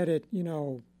can get it,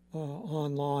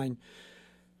 online.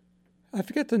 I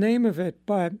forget the name of it,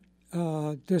 but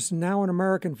there's now an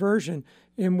American version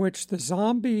in which the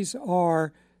zombies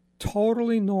are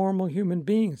totally normal human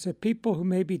beings. They're people who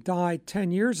maybe died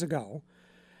 10 years ago,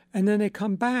 and then they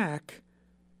come back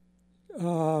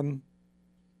at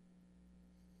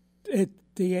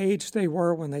the age they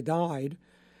were when they died,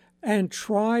 and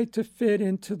try to fit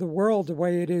into the world the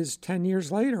way it is 10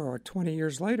 years later or 20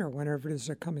 years later, whenever it is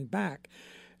they're coming back.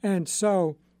 And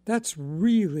so that's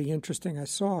really interesting. I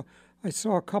saw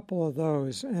a couple of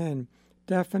those, and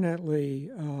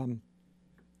definitely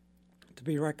to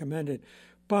be recommended.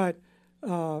 But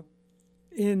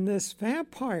in this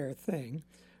vampire thing,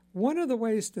 one of the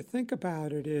ways to think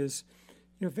about it is,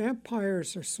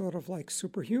 vampires are sort of like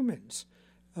superhumans.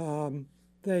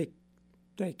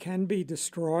 They can be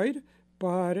destroyed,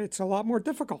 but it's a lot more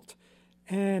difficult.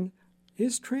 And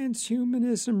is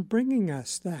transhumanism bringing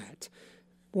us that?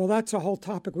 Well, that's a whole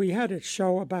topic. We had a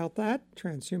show about that,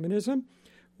 transhumanism,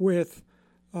 with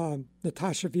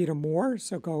Natasha Vita Moore.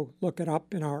 So go look it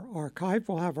up in our archive.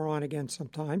 We'll have her on again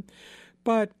sometime.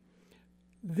 But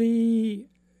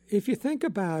if you think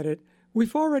about it,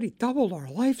 we've already doubled our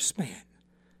lifespan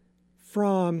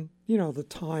from, the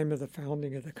time of the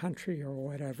founding of the country or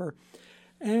whatever.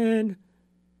 And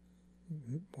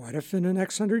what if in the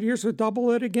next 100 years we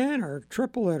double it again or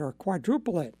triple it or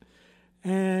quadruple it?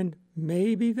 And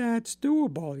maybe that's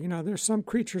doable. There's some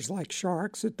creatures like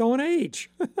sharks that don't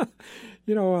age. A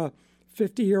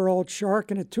 50-year-old shark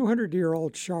and a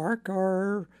 200-year-old shark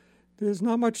there's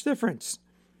not much difference.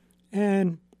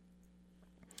 And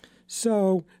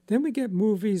so then we get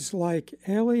movies like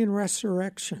Alien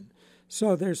Resurrection.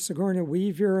 So there's Sigourney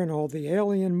Weaver and all the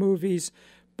Alien movies.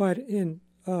 But in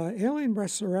Alien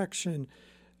Resurrection,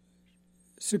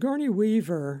 Sigourney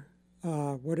Weaver,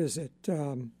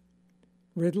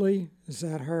 Ridley, is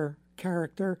that her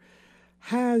character,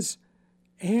 has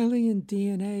alien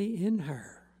DNA in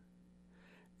her.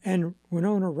 And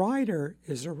Winona Ryder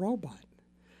is a robot.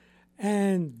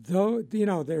 And though,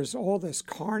 there's all this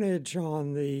carnage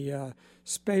on the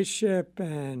spaceship,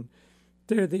 and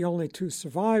they're the only two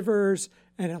survivors,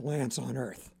 and it lands on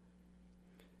Earth.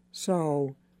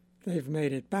 So they've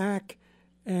made it back,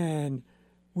 and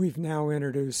we've now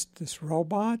introduced this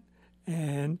robot,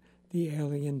 and the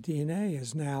alien DNA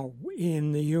is now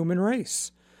in the human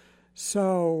race.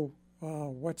 So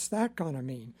what's that going to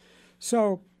mean?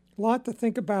 So a lot to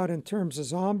think about in terms of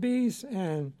zombies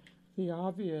and, the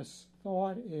obvious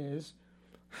thought is,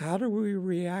 how do we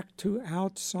react to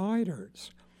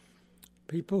outsiders,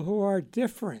 people who are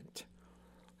different?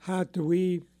 How do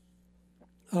we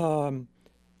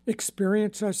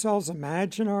experience ourselves,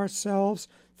 imagine ourselves,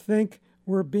 think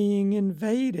we're being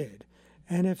invaded?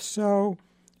 And if so,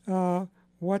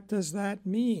 what does that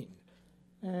mean?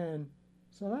 And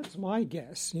so that's my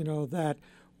guess, that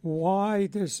why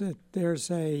there's a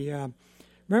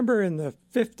remember in the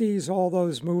 50s, all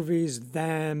those movies,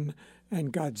 Them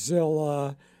and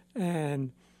Godzilla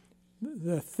and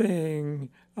The Thing,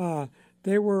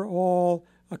 they were all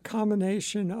a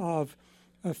combination of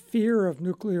a fear of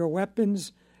nuclear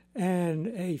weapons and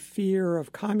a fear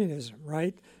of communism,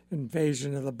 right?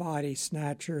 Invasion of the Body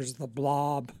Snatchers, The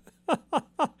Blob.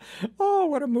 Oh,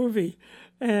 what a movie.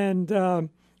 And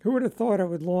who would have thought it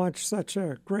would launch such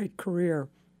a great career?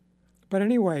 But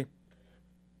anyway,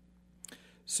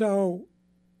 so,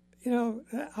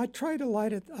 I try to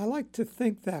light it. I like to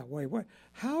think that way.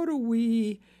 How do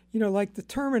we, like the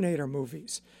Terminator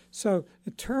movies? So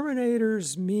the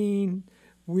Terminators mean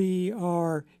we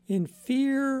are in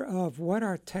fear of what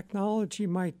our technology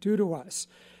might do to us.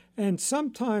 And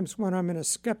sometimes when I'm in a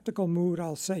skeptical mood,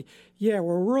 I'll say, yeah,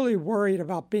 we're really worried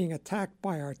about being attacked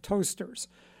by our toasters.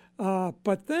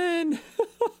 But then,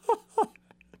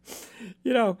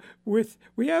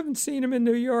 we haven't seen them in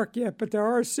New York yet, but there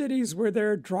are cities where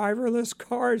there are driverless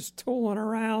cars tooling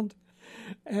around.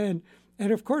 And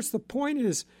of course, the point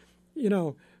is,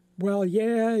 the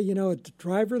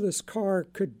driverless car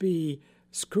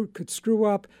could screw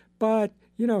up, but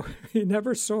you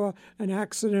never saw an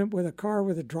accident with a car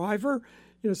with a driver.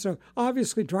 So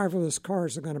obviously driverless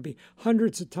cars are going to be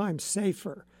hundreds of times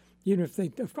safer.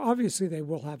 Obviously they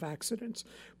will have accidents,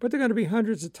 but they're going to be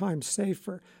hundreds of times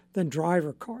safer than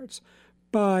driver cars.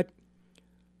 But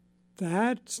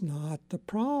that's not the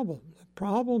problem. The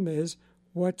problem is,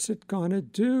 what's it going to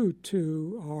do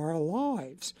to our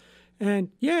lives?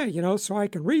 And so I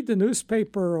can read the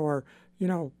newspaper or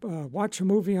watch a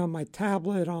movie on my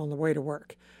tablet on the way to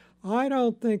work. I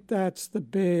don't think that's the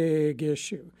big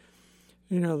issue.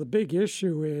 The big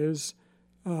issue is,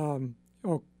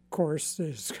 of course,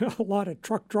 there's a lot of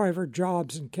truck driver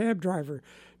jobs and cab driver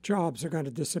jobs are going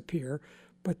to disappear,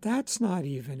 but that's not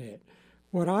even it.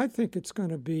 What I think it's going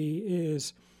to be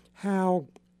is how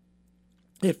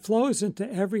it flows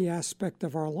into every aspect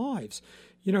of our lives.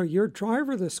 Your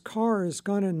driverless car is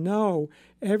going to know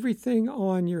everything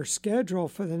on your schedule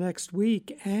for the next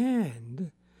week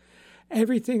and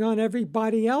everything on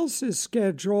everybody else's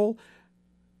schedule,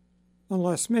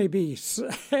 unless maybe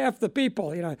half the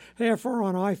people, half are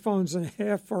on iPhones and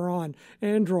half are on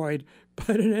Android.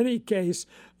 But in any case,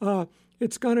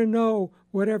 it's going to know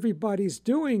what everybody's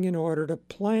doing in order to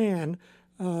plan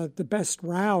the best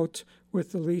route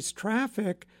with the least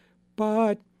traffic.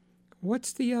 But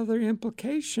what's the other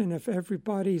implication if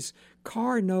everybody's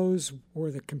car knows,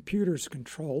 or the computer's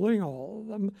controlling all of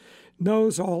them,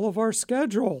 knows all of our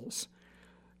schedules?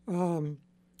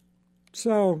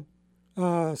 So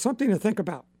something to think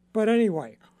about. But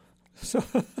anyway, so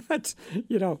that's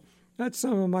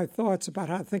some of my thoughts about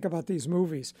how to think about these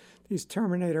movies, these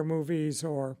Terminator movies,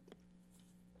 or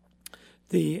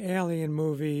the Alien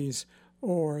movies,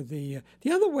 or the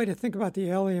other way to think about the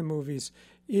Alien movies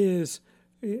is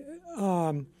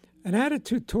an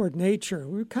attitude toward nature.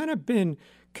 We've kind of been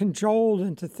cajoled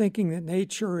into thinking that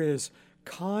nature is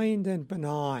kind and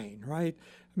benign, right?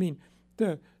 I mean,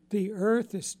 the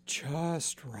earth is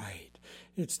just right.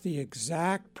 It's the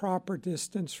exact proper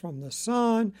distance from the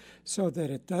sun so that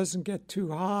it doesn't get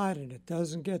too hot and it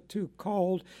doesn't get too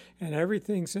cold, and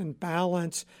everything's in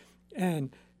balance.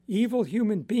 And evil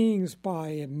human beings, by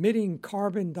emitting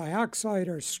carbon dioxide,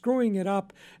 are screwing it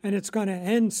up, and it's going to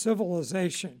end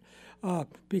civilization.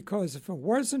 Because if it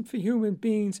wasn't for human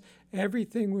beings,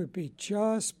 everything would be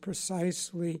just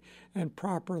precisely and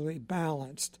properly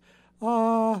balanced.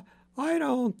 I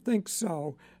don't think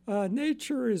so.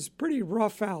 Nature is pretty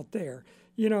rough out there.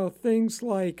 Things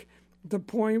like the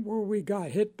point where we got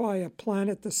hit by a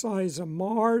planet the size of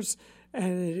Mars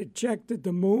and it ejected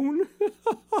the moon.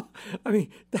 I mean,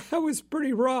 that was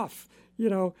pretty rough.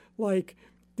 Like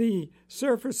the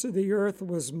surface of the earth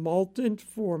was molten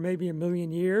for maybe 1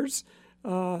 million years.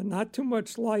 Not too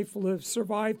much life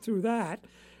survived through that.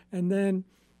 And then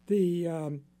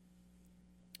the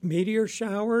meteor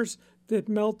showers that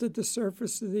melted the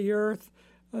surface of the earth.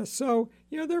 So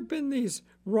there have been these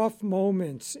rough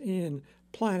moments in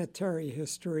planetary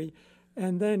history.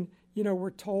 And then,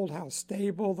 we're told how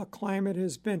stable the climate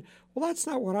has been. Well, that's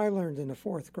not what I learned in the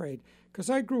 4th grade, because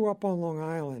I grew up on Long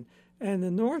Island. And the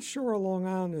North Shore of Long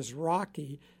Island is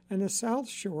rocky, and the South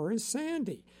Shore is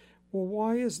sandy. Well,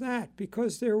 why is that?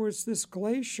 Because there was this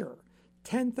glacier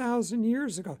 10,000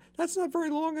 years ago. That's not very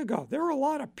long ago. There were a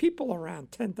lot of people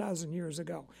around 10,000 years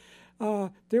ago.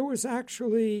 There was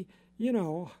actually,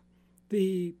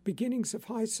 the beginnings of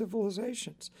high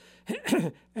civilizations.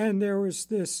 And there was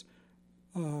this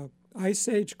Ice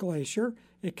Age glacier.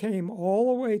 It came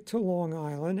all the way to Long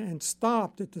Island and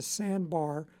stopped at the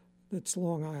sandbar that's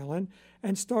Long Island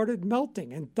and started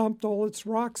melting and dumped all its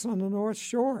rocks on the North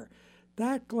Shore.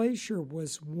 That glacier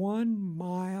was 1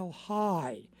 mile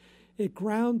high. It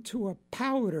ground to a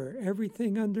powder,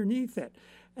 everything underneath it.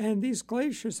 And these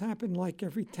glaciers happen like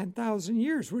every 10,000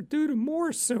 years. We're due to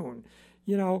more soon.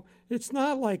 It's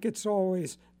not like it's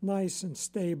always nice and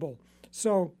stable.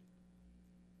 So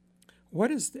what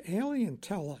does the alien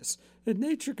tell us? That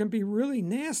nature can be really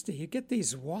nasty. You get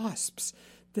these wasps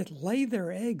that lay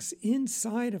their eggs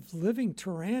inside of living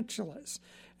tarantulas.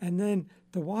 And then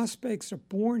the wasp eggs are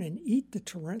born and eat the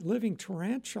living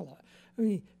tarantula. I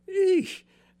mean,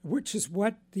 which is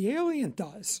what the alien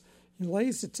does. It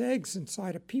lays its eggs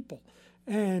inside of people.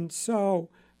 And so,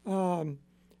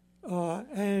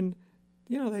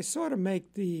 they sort of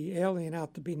make the alien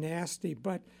out to be nasty,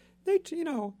 but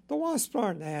the wasps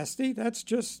aren't nasty. That's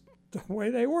just the way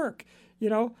they work.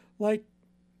 Like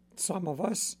some of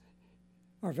us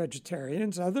are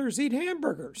vegetarians, others eat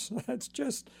hamburgers. That's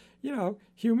just,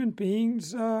 human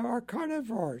beings are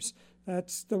carnivores.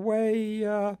 That's the way,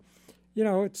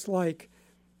 it's like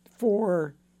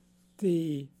for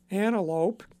the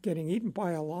antelope, getting eaten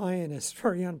by a lion is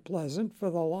very unpleasant.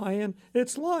 For the lion,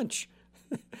 it's lunch.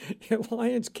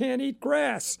 Lions can't eat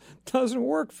grass. Doesn't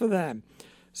work for them.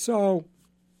 So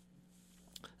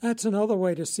that's another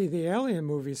way to see the alien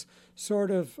movies, sort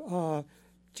of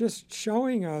just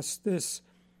showing us this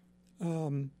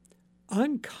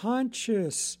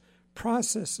unconscious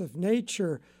process of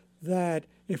nature that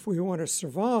if we want to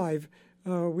survive,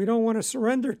 we don't want to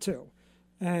surrender to.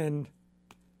 And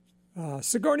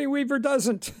Sigourney Weaver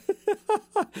doesn't.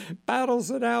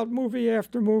 Battles it out movie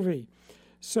after movie.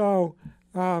 So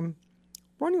running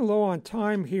low on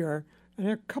time here, and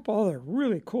a couple other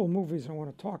really cool movies I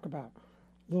want to talk about.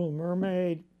 Little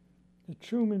Mermaid, The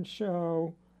Truman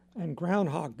Show, and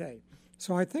Groundhog Day.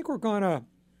 So I think we're going to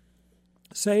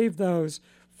save those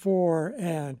for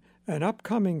an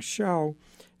upcoming show.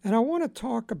 And I want to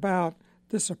talk about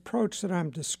this approach that I'm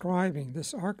describing,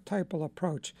 this archetypal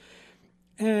approach.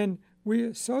 And we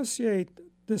associate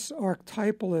this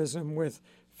archetypalism with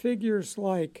figures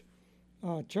like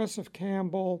Joseph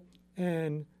Campbell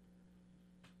and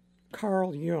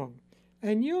Carl Jung.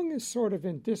 And Jung is sort of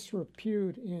in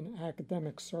disrepute in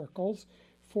academic circles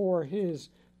for his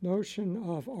notion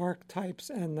of archetypes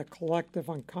and the collective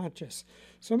unconscious.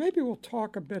 So maybe we'll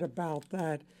talk a bit about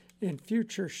that in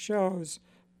future shows.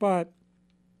 But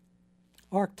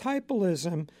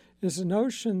archetypalism is a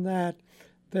notion that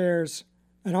there's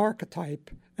an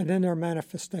archetype and then there are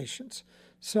manifestations.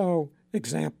 So,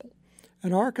 example,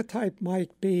 an archetype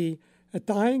might be a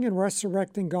dying and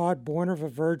resurrecting God born of a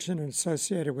virgin and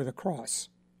associated with a cross.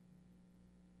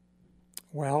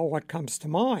 Well, what comes to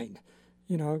mind?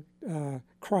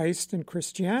 Christ and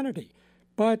Christianity.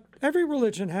 But every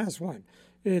religion has one.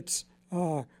 It's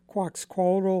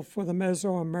Quetzalcoatl for the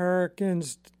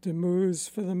Mesoamericans, Tammuz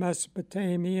for the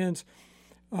Mesopotamians.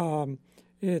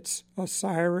 It's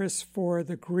Osiris for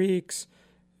the Greeks.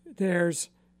 There's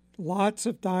lots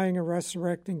of dying and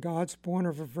resurrecting gods born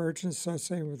of a virgin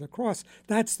associated with the cross.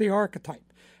 That's the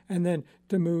archetype. And then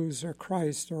Tammuz or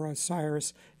Christ or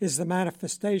Osiris is the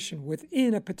manifestation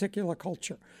within a particular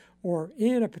culture or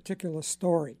in a particular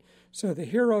story. So the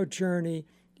hero journey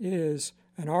is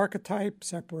an archetype,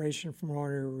 separation from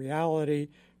ordinary reality,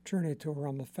 journey to a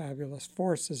realm of fabulous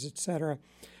forces, etc.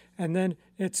 And then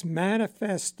it's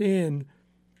manifest in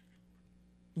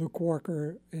Luke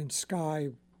Walker in Star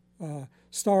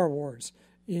Wars,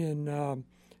 in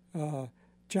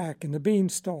Jack and the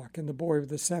Beanstalk, in The Boy with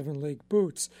the Seven League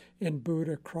Boots, in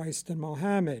Buddha, Christ, and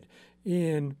Mohammed,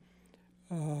 in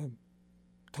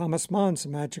Thomas Mann's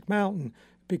Magic Mountain.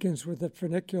 Begins with the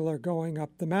funicular going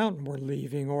up the mountain. We're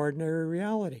leaving ordinary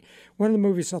reality. One of the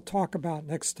movies I'll talk about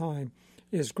next time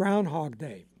is Groundhog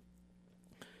Day.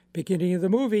 Beginning of the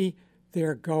movie, the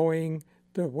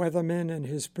weatherman and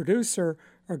his producer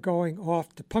are going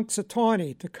off to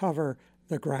Punxsutawney to cover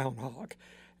the groundhog.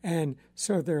 And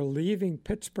so they're leaving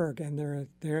Pittsburgh, and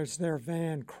there's their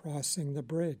van crossing the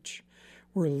bridge.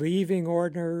 We're leaving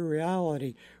ordinary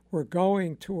reality. We're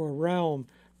going to a realm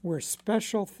where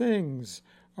special things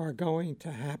are going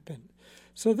to happen.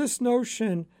 So this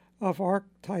notion of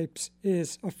archetypes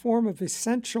is a form of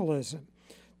essentialism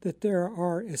that there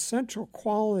are essential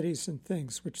qualities in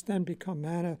things which then become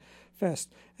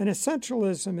manifest. And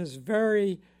essentialism is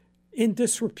very in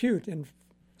disrepute in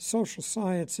social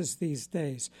sciences these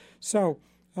days. So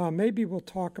maybe we'll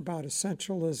talk about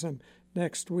essentialism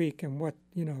next week and what,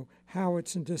 how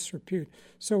it's in disrepute.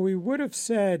 So we would have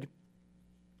said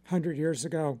 100 years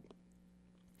ago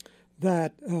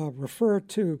that refer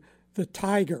to the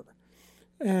tiger.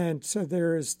 And so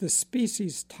there is the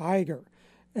species tiger,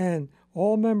 and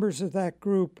all members of that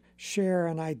group share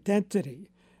an identity,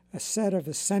 a set of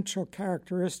essential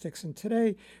characteristics. And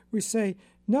today we say,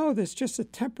 no, there's just a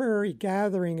temporary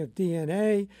gathering of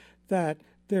DNA, that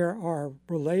there are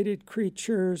related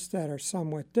creatures that are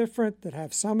somewhat different, that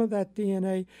have some of that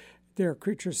DNA. There are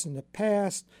creatures in the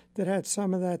past that had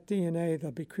some of that DNA.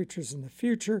 There'll be creatures in the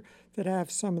future that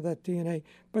have some of that DNA.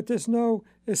 But there's no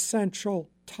essential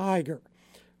tiger.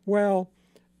 Well,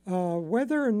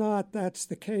 whether or not that's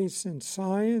the case in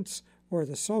science or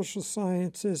the social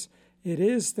sciences, it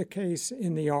is the case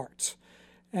in the arts.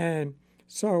 And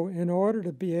so in order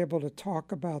to be able to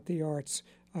talk about the arts,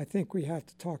 I think we have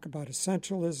to talk about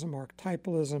essentialism,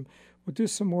 archetypalism. We'll do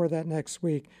some more of that next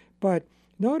week. But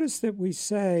notice that we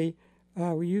say,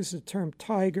 we use the term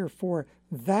tiger for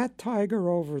that tiger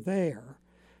over there.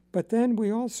 But then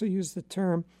we also use the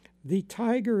term, the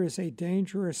tiger is a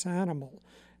dangerous animal.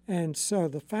 And so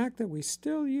the fact that we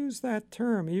still use that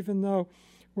term, even though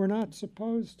we're not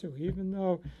supposed to, even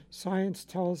though science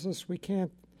tells us we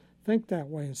can't think that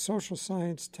way, and social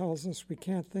science tells us we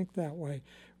can't think that way,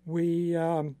 we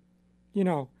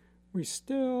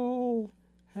still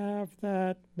have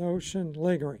that notion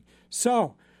lingering.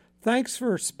 So thanks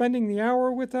for spending the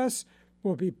hour with us.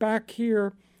 We'll be back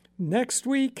here next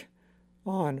week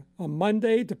on a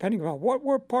Monday, depending on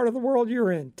what part of the world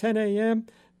you're in, 10 a.m.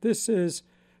 This is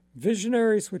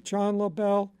Visionaries with John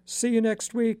Lobel. See you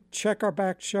next week. Check our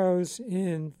back shows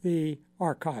in the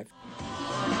archive.